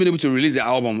 the not being able to release the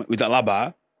album with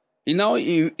Alaba, you know,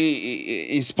 it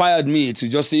inspired me to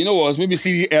just say, you know what, maybe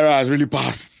CD era has really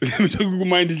passed. Let me just Google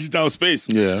my digital space.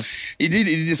 Yeah. It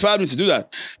inspired me to do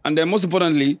that. And then most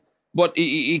importantly, but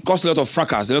it caused a lot of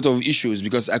fracas, a lot of issues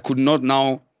because I could not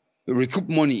now recoup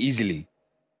money easily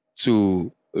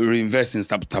to reinvest in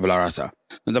Tabula Rasa.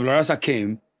 When Tabula Rasa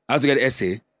came, I had to get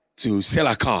Essay to sell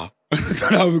a car so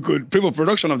that we could pay for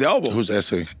production of the album. Who's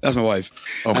Essay? That's my wife.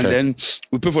 Okay. And then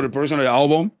we paid for the production of the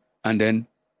album and then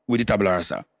we did Tabula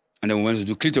Rasa. And then we went to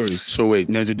do Clitoris. So wait,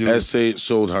 Essay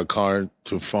sold her car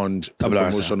to fund the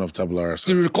promotion of Tabula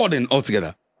Rasa. The recording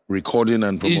altogether. Recording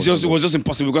and promotion. It was just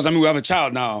impossible because, I mean, we have a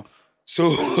child now. So...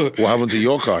 What happened to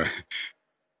your car?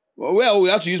 Well, we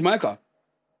have to use my car.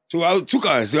 So we have 2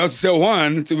 cars. We have to sell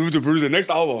one to be able to produce the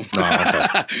next album. Oh,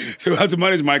 okay. So we had to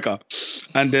manage my car.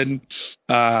 And then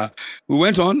we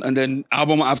went on and then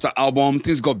album after album,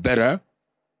 things got better.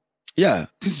 Yeah,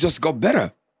 things just got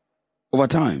better over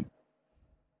time.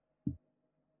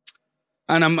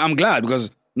 And I'm glad because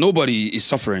nobody is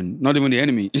suffering, not even the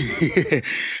enemy.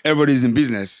 Everybody's in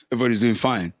business. Everybody's doing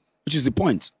fine, which is the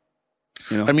point.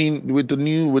 You know? I mean, with the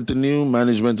new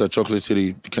management at Chocolate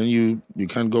City, you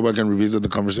can't go back and revisit the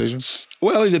conversation?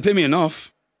 Well, if they pay me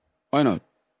enough, why not?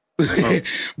 Oh.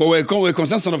 But we're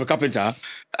concerned Son of a Carpenter.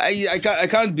 I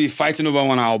can't be fighting over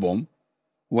one album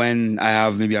when I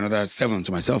have maybe another 7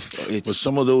 to myself. But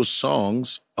some of those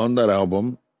songs on that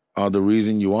album are the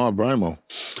reason you are Brymo.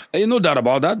 No doubt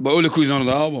about that, but oleku is on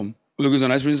the album. Oleku is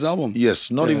on Ice Prince's album.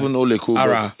 Yes, not even oleku,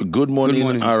 Ara. but Good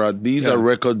Morning, Ara. These are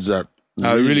records that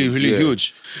are really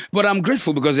huge. But I'm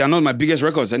grateful because they are not my biggest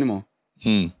records anymore.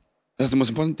 That's the most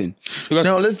important thing. Because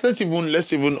now let's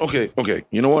even okay.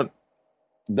 You know what?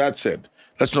 That said,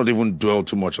 let's not even dwell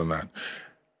too much on that.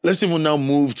 Let's even now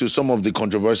move to some of the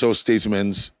controversial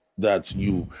statements that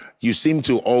you seem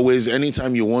to always,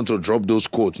 anytime you want to drop those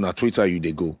quotes, now Twitter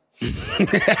they go.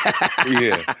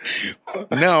 Yeah.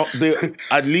 Now,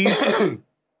 at least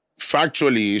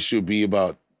factually, it should be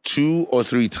about 2 or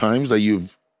 3 times that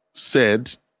you've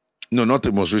said No, not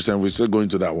the most recent. We're still going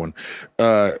to that one.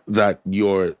 That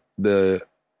you're the...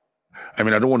 I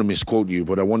mean, I don't want to misquote you,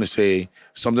 but I want to say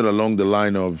something along the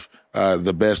line of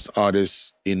the best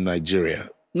artist in Nigeria.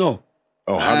 No.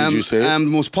 Oh, how did you say it? I'm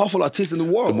the most powerful artist in the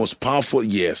world. The most powerful,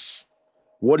 yes.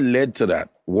 What led to that?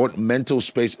 What mental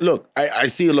space? Look, I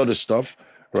see a lot of stuff,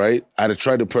 right? I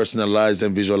try to personalize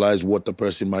and visualize what the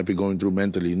person might be going through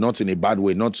mentally, not in a bad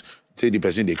way, not say the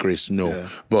person they crazy, no. Yeah.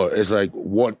 But it's like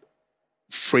what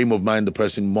frame of mind the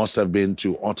person must have been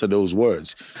to utter those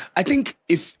words. I think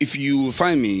if you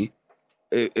find me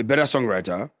a better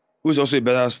songwriter, who is also a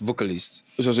better vocalist,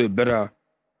 who is also a better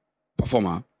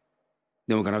performer,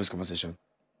 then we can have this conversation.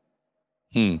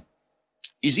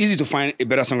 It's easy to find a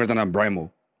better songwriter than Brymo,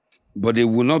 but they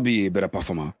will not be a better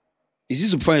performer. It's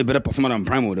easy to find a better performer than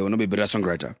Brymo, they will not be a better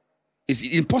songwriter. It's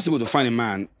impossible to find a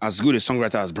man as good a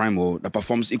songwriter as Brymo that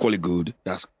performs equally good,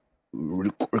 that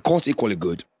records equally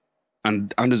good,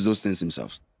 and handles those things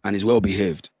himself, and is well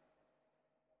behaved.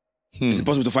 It's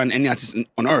impossible to find any artist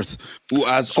on earth who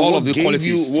has all of the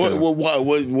qualities.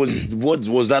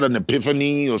 Was that an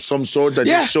epiphany or some sort that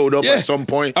just showed up at some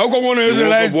point? I woke up one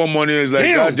morning and was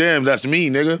like, God damn, that's me,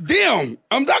 nigga. Damn,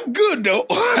 I'm that good though.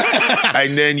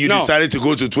 And then you decided to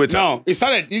go to Twitter. No, this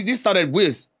started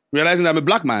with realizing that I'm a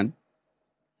black man.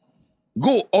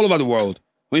 Go all over the world.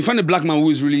 When you find a black man who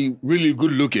is really, really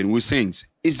good looking, who sings,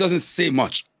 it doesn't say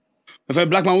much. If a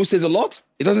black man who says a lot,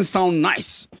 it doesn't sound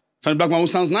nice. If a black man who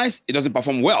sounds nice, it doesn't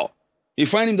perform well. You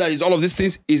find him that he's all of these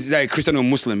things, he's like a Christian or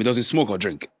Muslim, he doesn't smoke or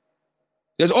drink.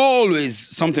 There's always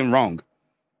something wrong.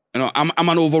 You know, I'm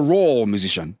an overall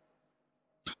musician.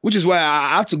 Which is why I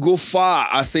have to go far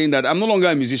as saying that I'm no longer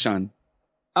a musician.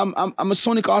 I'm a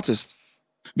sonic artist.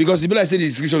 Because the bill I said the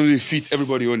description really fits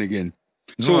everybody on again.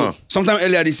 So sometime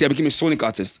earlier this year, I became a sonic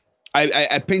artist.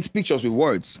 I paint pictures with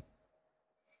words.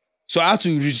 So I had to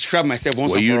describe myself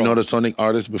once and for all. Were you not a sonic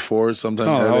artist before? Sometime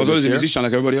No, I was always a musician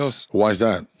like everybody else. Why is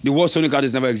that? The word sonic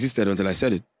artist never existed until I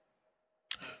said it.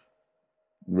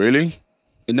 Really?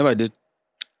 It never did.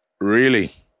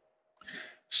 Really?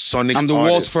 Sonic artist. I'm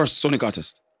the world's first sonic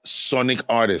artist. Sonic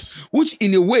artist. Which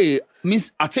in a way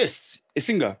means artist, a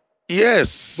singer.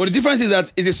 Yes. But the difference is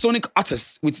that it's a sonic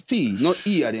artist with T, not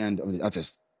E at the end of the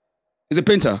artist. It's a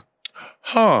painter.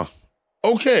 Huh.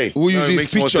 Okay. Who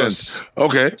uses pictures.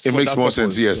 Okay. It makes more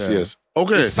sense. Yes, yes.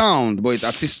 Okay. It's sound, but it's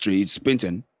artistry. It's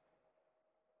painting.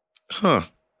 Huh.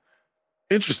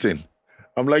 Interesting.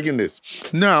 I'm liking this.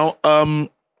 Now,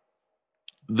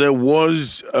 there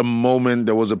was a moment,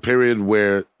 there was a period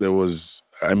where there was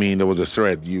a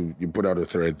thread. You put out a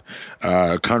thread.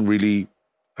 I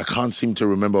can't seem to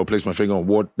remember or place my finger on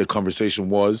what the conversation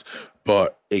was,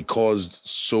 but it caused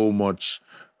so much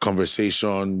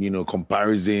conversation,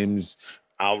 comparisons,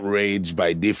 outrage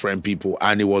by different people,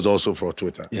 and it was also for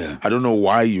Twitter. Yeah. I don't know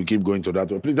why you keep going to that.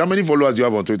 Please, how many followers do you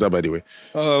have on Twitter, by the way?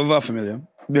 Over 500,000.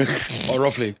 Or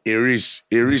roughly. It reached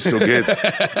to get.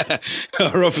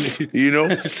 Roughly.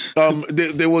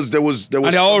 There was. And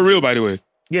they're all real, by the way.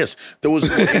 Yes, there was.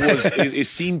 It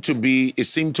seemed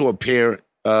to appear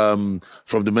from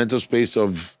the mental space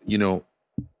of, I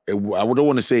don't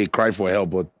want to say a cry for help,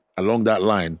 but along that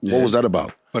line. Yeah. What was that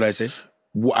about? What did I say?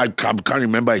 I can't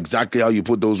remember exactly how you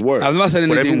put those words. I've never said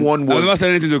anything. I've never said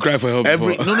anything to cry for help. No.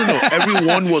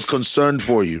 Everyone was concerned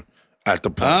for you at the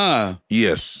point.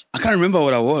 Yes. I can't remember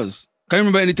what I was. Can't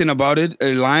remember anything about it.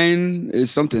 A line is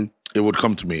something. It would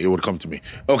come to me.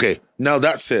 Okay. Now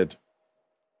that said,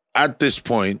 at this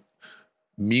point,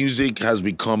 music has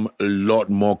become a lot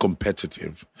more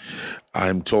competitive.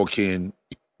 I'm talking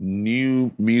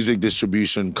new music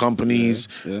distribution companies,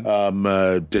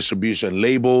 distribution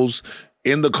labels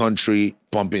in the country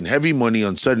pumping heavy money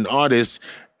on certain artists,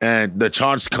 and the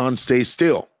charts can't stay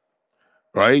still,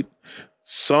 right?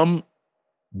 Some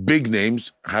big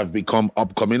names have become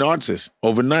upcoming artists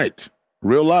overnight.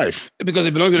 Real life. Because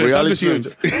it belongs to the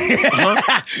establishment.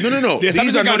 No. The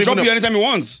establishment can drop you anytime it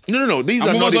wants. No. These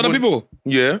are not other people.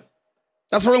 Yeah.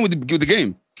 That's the problem with the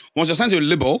game. Once you're signed to a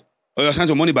label, or you're signed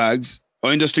to money bags,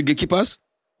 or industry gatekeepers,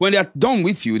 when they're done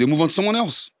with you, they move on to someone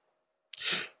else.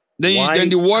 Then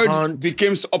the word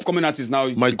becomes upcoming artists now.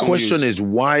 My question is,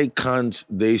 why can't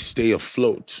they stay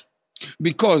afloat?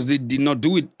 Because they did not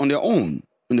do it on their own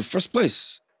in the first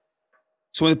place.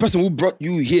 So when the person who brought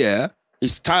you here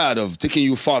is tired of taking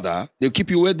you further, they'll keep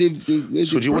you where they've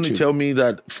So do you want to tell me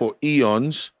that for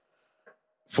eons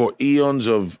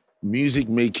of music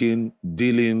making,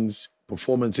 dealings,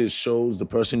 performances, shows, the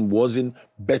person wasn't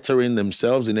bettering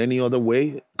themselves in any other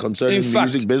way concerning the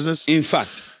music business? In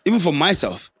fact, even for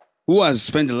myself, who has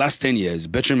spent the last 10 years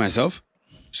bettering myself,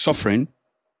 suffering,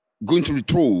 going through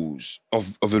the throes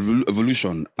of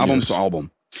evolution, album to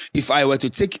album, if I were to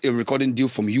take a recording deal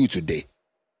from you today,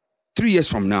 3 years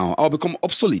from now, I'll become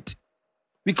obsolete.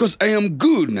 Because I am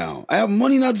good now. I have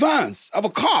money in advance. I have a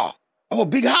car. I have a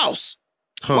big house.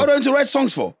 What do I need to write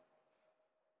songs for?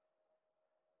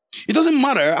 It doesn't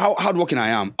matter how hardworking I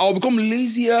am. I'll become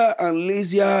lazier and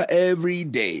lazier every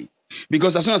day.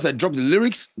 Because as soon as I drop the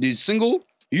lyrics, the single,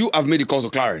 you have made the call to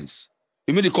Clarence.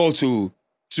 You made the call to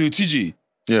TG.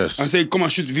 Yes. And say, come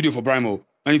and shoot the video for Brymo.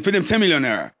 And you pay them 10 million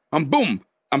naira. And boom,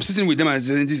 I'm sitting with them and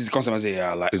saying, this is concept. I say,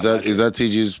 yeah, I like it. Is that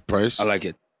TG's price? I like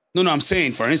it. No, I'm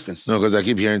saying, for instance. No, because I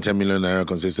keep hearing 10 million naira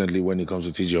consistently when it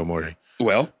comes to TG Omori.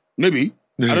 Well, maybe.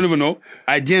 I don't even know.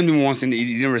 I DM'd him once and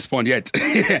he didn't respond yet.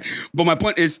 But my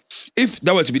point is, if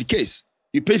that were to be the case,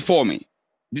 you paid for me.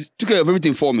 You took care of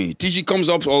everything for me. TG comes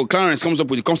up, or Clarence comes up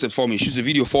with the concept for me, shoots a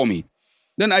video for me.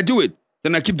 Then I do it.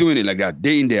 Then I keep doing it like that,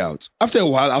 day in, day out. After a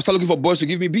while, I'll start looking for boys to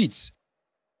give me beats.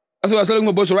 After I start looking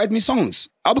for boys to write me songs.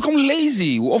 I'll become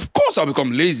lazy. Of course I'll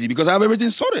become lazy because I have everything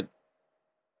sorted.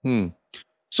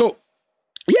 So,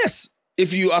 yes,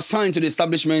 if you are signed to the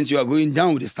establishment, you are going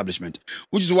down with the establishment.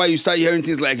 Which is why you start hearing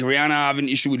things like Rihanna having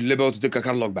issue with the label to take a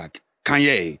catalog back.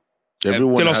 Kanye.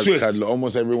 Everyone Taylor has Swift.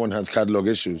 almost everyone has catalog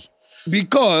issues.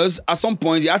 Because at some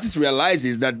point, the artist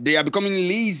realizes that they are becoming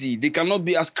lazy. They cannot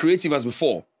be as creative as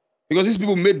before. Because these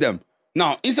people made them.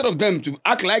 Now, instead of them to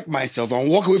act like myself and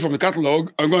walk away from the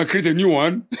catalog, I'm going to create a new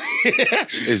one.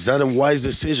 Is that a wise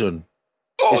decision?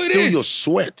 Oh, it's still your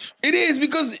sweat. It is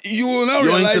because you will now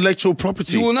your realize... intellectual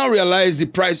property. You will now realize the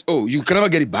price. Oh, you can never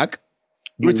get it back.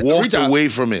 You walked away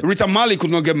from it. Rita Marley could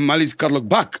not get Marley's catalog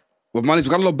back. But Marley's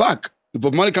catalog back. If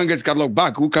Bob Marley can't get his catalog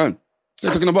back, who can? What are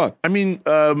you talking about? I mean,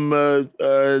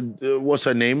 what's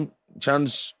her name?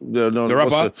 Chance... the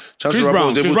rapper? Chris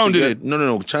Brown. Chris Brown did it.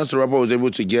 No. Chance the rapper was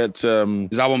able to get...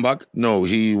 his album back? No,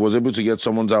 he was able to get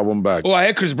someone's album back. Oh, I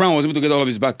heard Chris Brown was able to get all of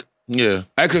his back. Yeah.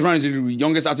 I heard Chris Brown is the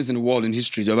youngest artist in the world in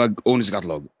history to ever own his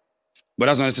catalog. But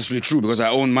that's not necessarily true because I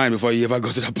owned mine before he ever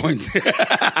got to that point.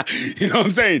 You know what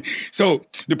I'm saying? So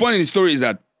the point in the story is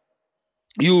that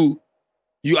you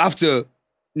have to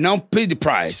now pay the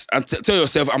price and tell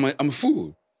yourself, I'm a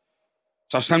fool.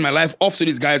 So I've signed my life off to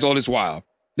these guys all this while.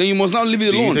 Then you must not leave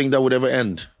it alone. Do you think that would ever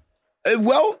end?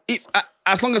 Well,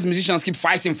 as long as musicians keep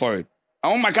fighting for it. I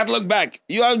want my catalog back.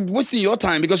 You are wasting your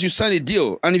time because you signed a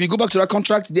deal. And if you go back to that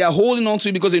contract, they are holding on to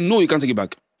it because they know you can't take it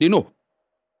back. They know.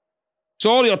 So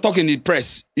all you're talking in the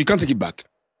press, you can't take it back.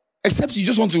 Except you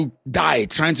just want to die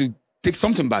trying to take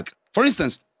something back. For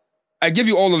instance, I gave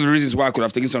you all of the reasons why I could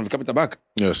have taken Son of Capital back.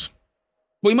 Yes.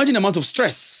 But imagine the amount of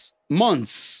stress,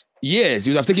 months, years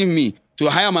it would have taken me to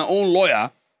hire my own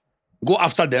lawyer, go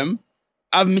after them,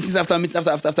 have meetings after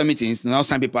meetings, now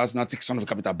sign papers, now take Son of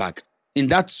Capital back. In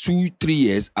that 2-3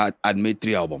 years, I'd made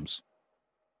 3 albums.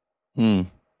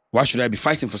 Why should I be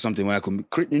fighting for something when I could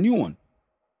create a new one?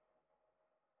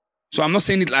 So I'm not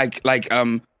saying it like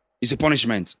it's a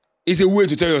punishment. It's a way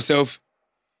to tell yourself,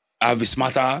 I'll be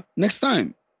smarter next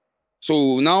time.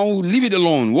 So now leave it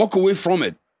alone. Walk away from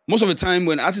it. Most of the time,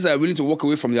 when artists are willing to walk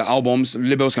away from their albums,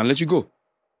 labels can let you go.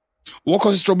 What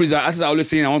causes trouble is that artists are always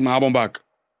saying, I want my album back.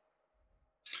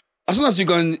 As soon as you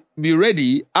can be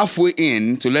ready halfway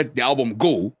in to let the album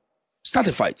go, start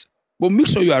a fight. But make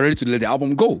sure you are ready to let the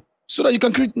album go so that you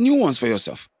can create new ones for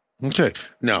yourself. Okay.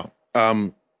 Now,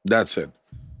 that's it.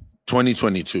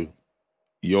 2022.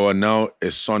 You're now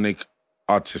a sonic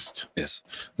artist. Yes.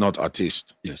 Not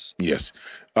artist. Yes. Yes.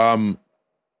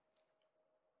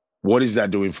 What is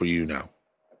that doing for you now?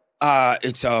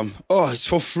 It's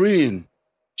for free.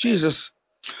 Jesus.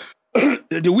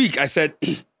 The week I said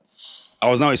I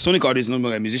was now a sonic artist,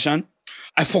 not a musician,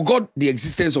 I forgot the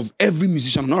existence of every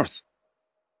musician on earth.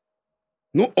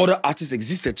 No other artist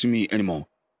existed to me anymore.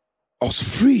 I was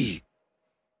free.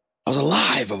 I was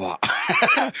alive.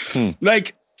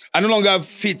 Like, I no longer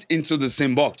fit into the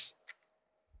same box.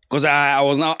 Because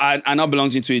I now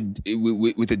belong into it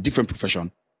with a different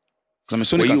profession. Because I'm a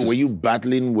sonic artist. Were you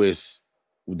battling with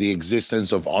the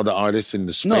existence of other artists in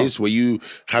the space? No. Were you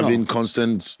having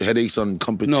constant headaches on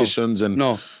competitions?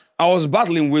 No. I was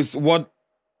battling with what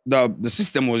the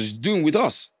system was doing with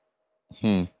us.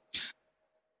 I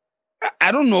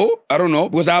don't know,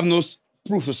 because I have no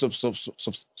proof of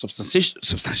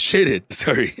substantiated.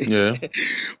 Sorry. Yeah.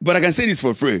 But I can say this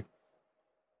for free.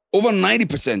 Over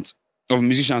 90% of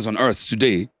musicians on earth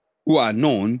today who are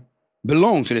known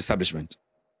belong to the establishment.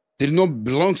 They do not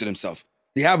belong to themselves.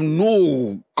 They have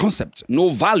no concept, no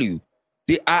value.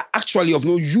 They are actually of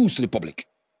no use to the public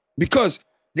because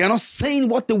they are not saying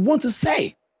what they want to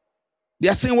say. They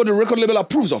are saying what the record label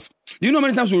approves of. Do you know how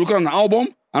many times we record an album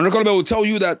and record label will tell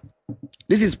you that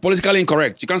this is politically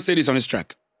incorrect. You can't say this on this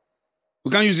track.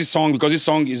 We can't use this song because this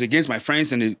song is against my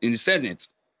friends in the Senate.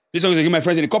 This song is against my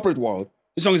friends in the corporate world.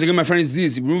 This song is against my friends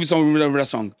this. Remove this song, remove that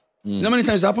song. You know how many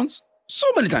times it happens? So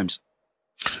many times.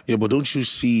 Yeah, but don't you,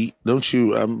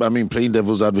 I mean, playing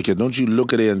devil's advocate, don't you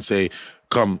look at it and say,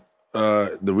 come,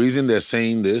 the reason they're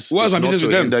saying this is not to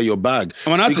hinder your bag.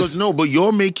 I'm an artist. Because no, but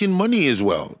you're making money as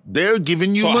well. They're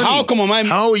giving you money.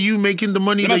 How are you making the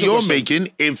money that you're making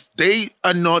if they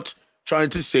are not trying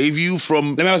to save you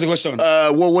from... Let me ask a question.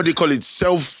 What do you call it?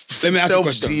 Let me ask a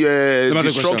question.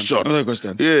 Destruction. Let me ask a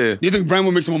question. Yeah. Do you think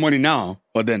Brymo makes more money now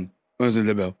or then? When was the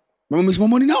label? Brymo makes more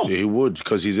money now. Yeah, he would,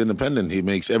 because he's independent. He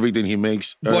makes everything he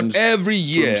makes. But every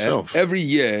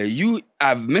year, you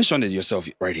have mentioned it yourself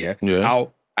right here,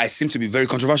 how I seem to be very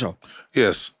controversial.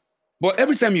 Yes. But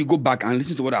every time you go back and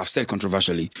listen to what I've said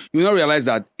controversially, you will now realize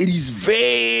that it is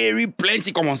very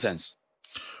plenty common sense.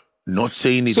 Not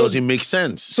saying it doesn't make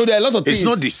sense. So there are a lot of things. It's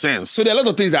not the sense. So there are a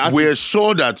lot of things that we're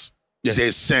sure that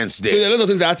there's sense there. So there are a lot of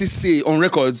things that artists say on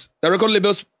records that record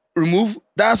labels remove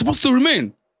that are supposed to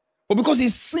remain. But because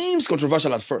it seems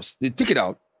controversial at first, they take it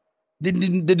out. They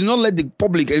do not let the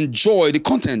public enjoy the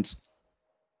content.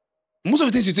 Most of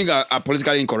the things you think are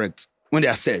politically incorrect when they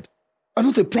are said are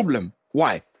not a problem.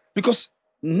 Why? Because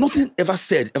nothing ever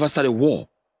said ever started a war.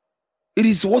 It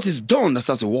is what is done that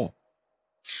starts a war.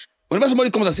 Whenever somebody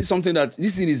comes and says something that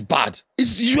this thing is bad,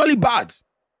 it's usually bad.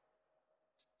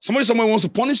 Somebody wants to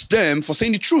punish them for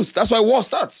saying the truth. That's why war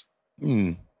starts.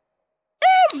 Every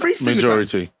single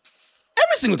Majority. time.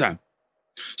 Every single time.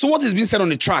 So what is being said on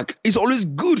the track is always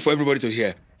good for everybody to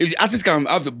hear. If the artist can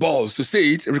have the balls to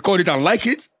say it, record it and like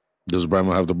it. Does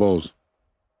Brymo have the balls?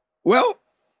 Well,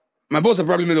 my balls are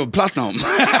probably made of platinum.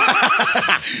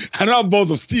 I don't have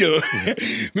balls of steel.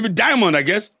 Maybe diamond, I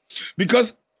guess.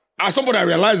 Because at some point I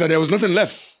realized that there was nothing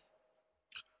left.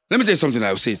 Let me tell you something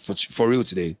I will say for real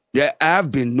today. There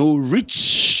have been no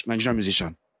rich Nigerian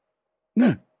musician. No,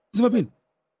 it's never been.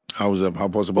 How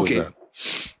possible is that?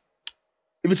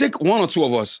 If you take one or two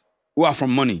of us who are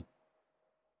from money,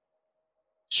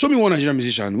 show me one Nigerian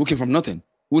musician who came from nothing,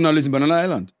 who now lives in Banana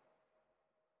Island,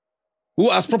 who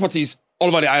has properties all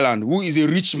over the island, who is a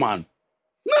rich man.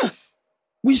 Nah,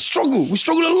 we struggle. We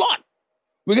struggle a lot.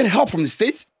 We get help from the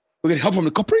state. We get help from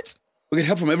the corporate. We get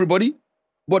help from everybody.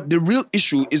 But the real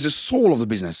issue is the soul of the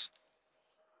business,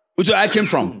 which I came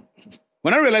from.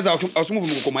 When I realized I was moving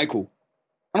from Echoo, and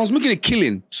I was making a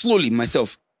killing slowly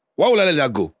myself, why would I let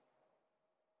that go?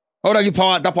 Why would I give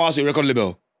that power to a record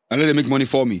label and let them make money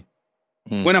for me?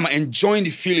 When I'm enjoying the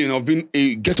feeling of being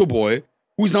a ghetto boy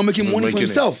who is now making money for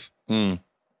himself.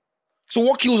 So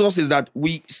what kills us is that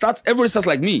everybody starts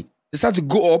like me. They start to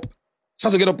go up,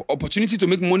 start to get an opportunity to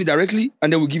make money directly,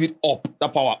 and then we give it up,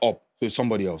 that power up to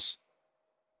somebody else.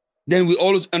 Then we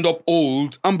always end up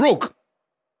old and broke.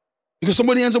 Because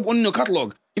somebody ends up owning your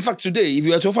catalog. In fact, today, if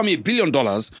you were to offer me $1 billion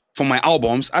for my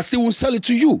albums, I still won't sell it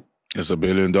to you. It's $1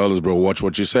 billion, bro. Watch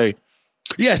what you say.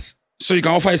 Yes. So you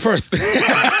can offer it first.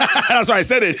 That's why I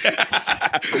said it.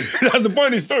 That's the point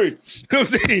of the story. You know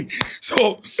what I'm saying?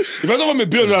 So if I offer me $1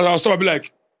 billion, I'll stop and be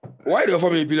like, why do you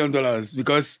offer me $1 billion?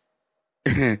 Because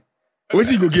what's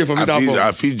he going to get from this album?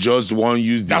 I feel just want to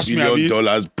use the $1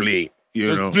 billion play.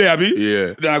 You know? Play, Abi?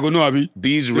 Yeah. Then I go, no, Abi.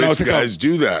 These rich guys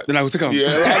do that. Then I go take them. Yeah,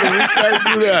 a lot of rich guys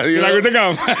do that. Then I go take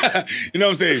them. You know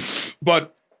what I'm saying?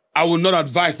 But I would not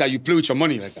advise that you play with your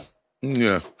money like that.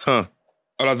 Yeah. Huh.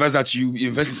 I would advise that you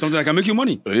invest in something that can make you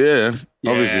money. Yeah.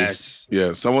 Yes. Obviously.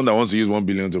 Yeah. Someone that wants to use $1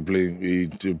 billion to play,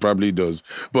 he probably does.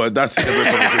 But that's a different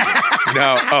conversation.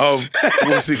 Now,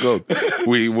 what's it called?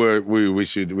 We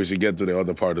should get to the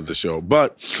other part of the show.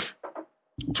 But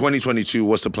 2022,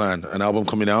 what's the plan? An album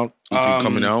coming out? EP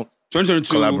coming out?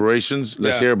 2022. Collaborations?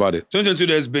 Let's hear about it. 2022,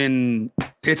 there's been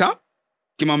Theta.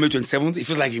 Came out May 27th. It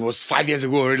feels like it was 5 years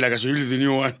ago already, like I should release a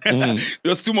new one. It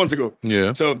was 2 months ago.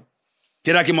 Yeah. So,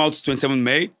 Theta came out 27th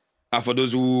May. And for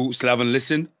those who still haven't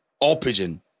listened, all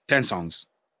Pidgin, 10 songs.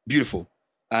 Beautiful.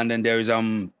 And then there is,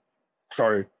 Order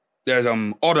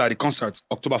at the concert,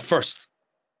 October 1st.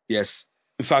 Yes.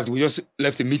 In fact, we just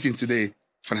left a meeting today,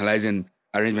 finalizing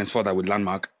arrangements for that with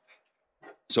Landmark.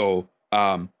 So,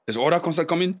 there's Order concert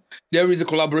coming. There is a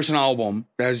collaboration album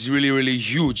that's really, really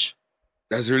huge.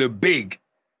 That's really big.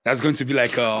 That's going to be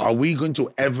like Are we going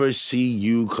to ever see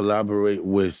you collaborate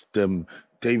with Davido,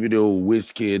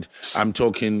 Wizkid? I'm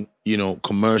talking,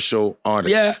 commercial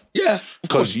artists. Yeah.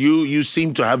 Because you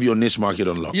seem to have your niche market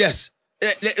unlocked. Yes.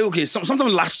 Okay,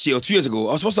 sometime last year or 2 years ago,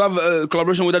 I was supposed to have a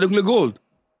collaboration with Adekunle Gold.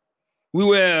 We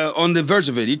were on the verge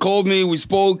of it. He called me, we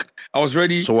spoke, I was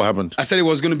ready. So what happened? I said it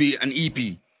was going to be an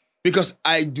EP because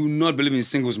I do not believe in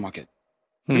singles market.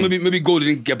 Maybe Gold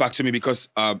didn't get back to me because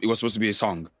it was supposed to be a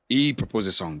song. He proposed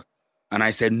a song. And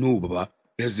I said, no, Baba,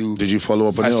 let's do. Did you follow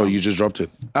up on it or you just dropped it?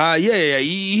 Yeah.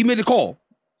 He made the call.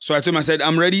 So I told him, I said,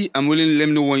 I'm ready. I'm willing. Let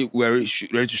me know when we're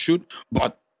ready to shoot.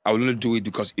 But I will only do it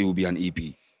because it will be an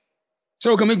EP.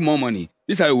 So we can make more money.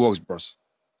 This is how it works, bros.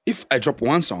 If I drop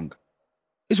one song,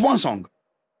 it's one song.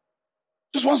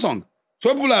 Just one song. So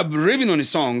when people are raving on a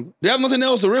song, they have nothing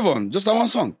else to rave on. Just that one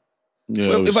song. Yeah.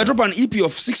 Well, if I drop an EP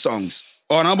of 6 songs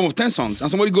or an album of 10 songs and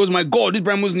somebody goes, my God, this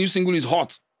Brymo's new single is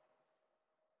hot.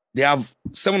 They have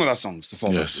 7 other songs to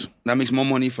follow. Yes. That makes more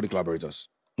money for the collaborators.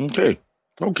 Okay.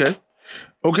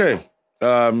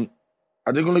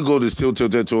 Are they going to go still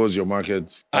tilted towards your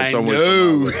market? I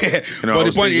know. But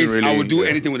the point is, really, I would do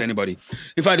anything with anybody.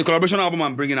 If I had the collaboration album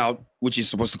I'm bringing out, which is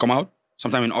supposed to come out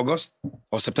sometime in August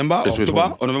or September or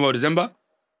October or November or December,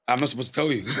 I'm not supposed to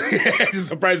tell you. It's a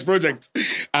surprise project.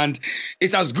 And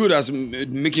it's as good as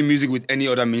making music with any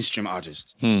other mainstream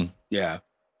artist. Yeah.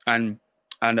 And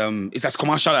it's as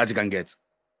commercial as it can get.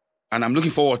 And I'm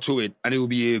looking forward to it. And it will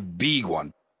be a big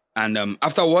one. And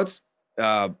afterwards,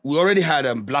 we already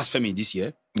had Blasphemy this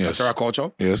year. Yes. Terror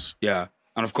Culture. Yes. Yeah.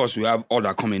 And of course, we have all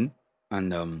that coming.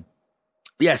 And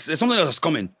yes, there's something else that's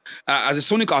coming. As a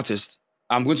sonic artist,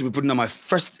 I'm going to be putting out my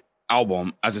first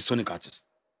album as a sonic artist.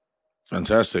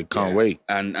 Fantastic. Can't wait.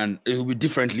 And it will be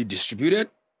differently distributed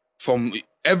from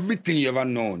everything you ever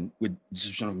known with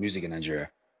distribution of music in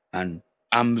Nigeria. And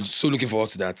I'm so looking forward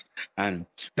to that. And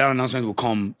that announcement will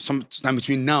come sometime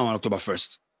between now and October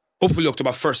 1st. Hopefully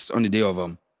October 1st on the day of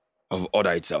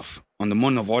Order itself. On the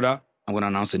morning of Order, I'm going to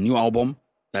announce a new album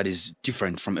that is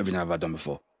different from everything I've ever done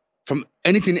before. From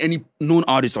anything any known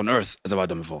artist on earth has ever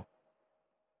done before.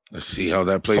 Let's see how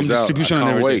that plays from out. Distribution I can't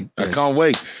and everything. wait. I can't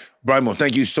wait. Brymo,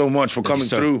 thank you so much for coming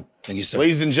through. Thank you, sir.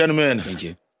 Ladies and gentlemen, thank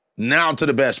you. Now to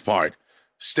the best part.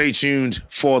 Stay tuned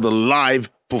for the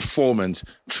live performance.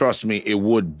 Trust me, it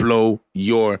would blow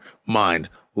your mind.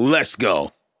 Let's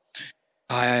go.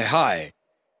 Hi.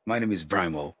 My name is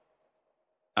Brymo.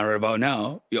 And right about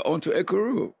now, you're on to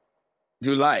Echoo.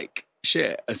 Do like,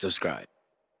 share, and subscribe.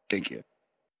 Thank you.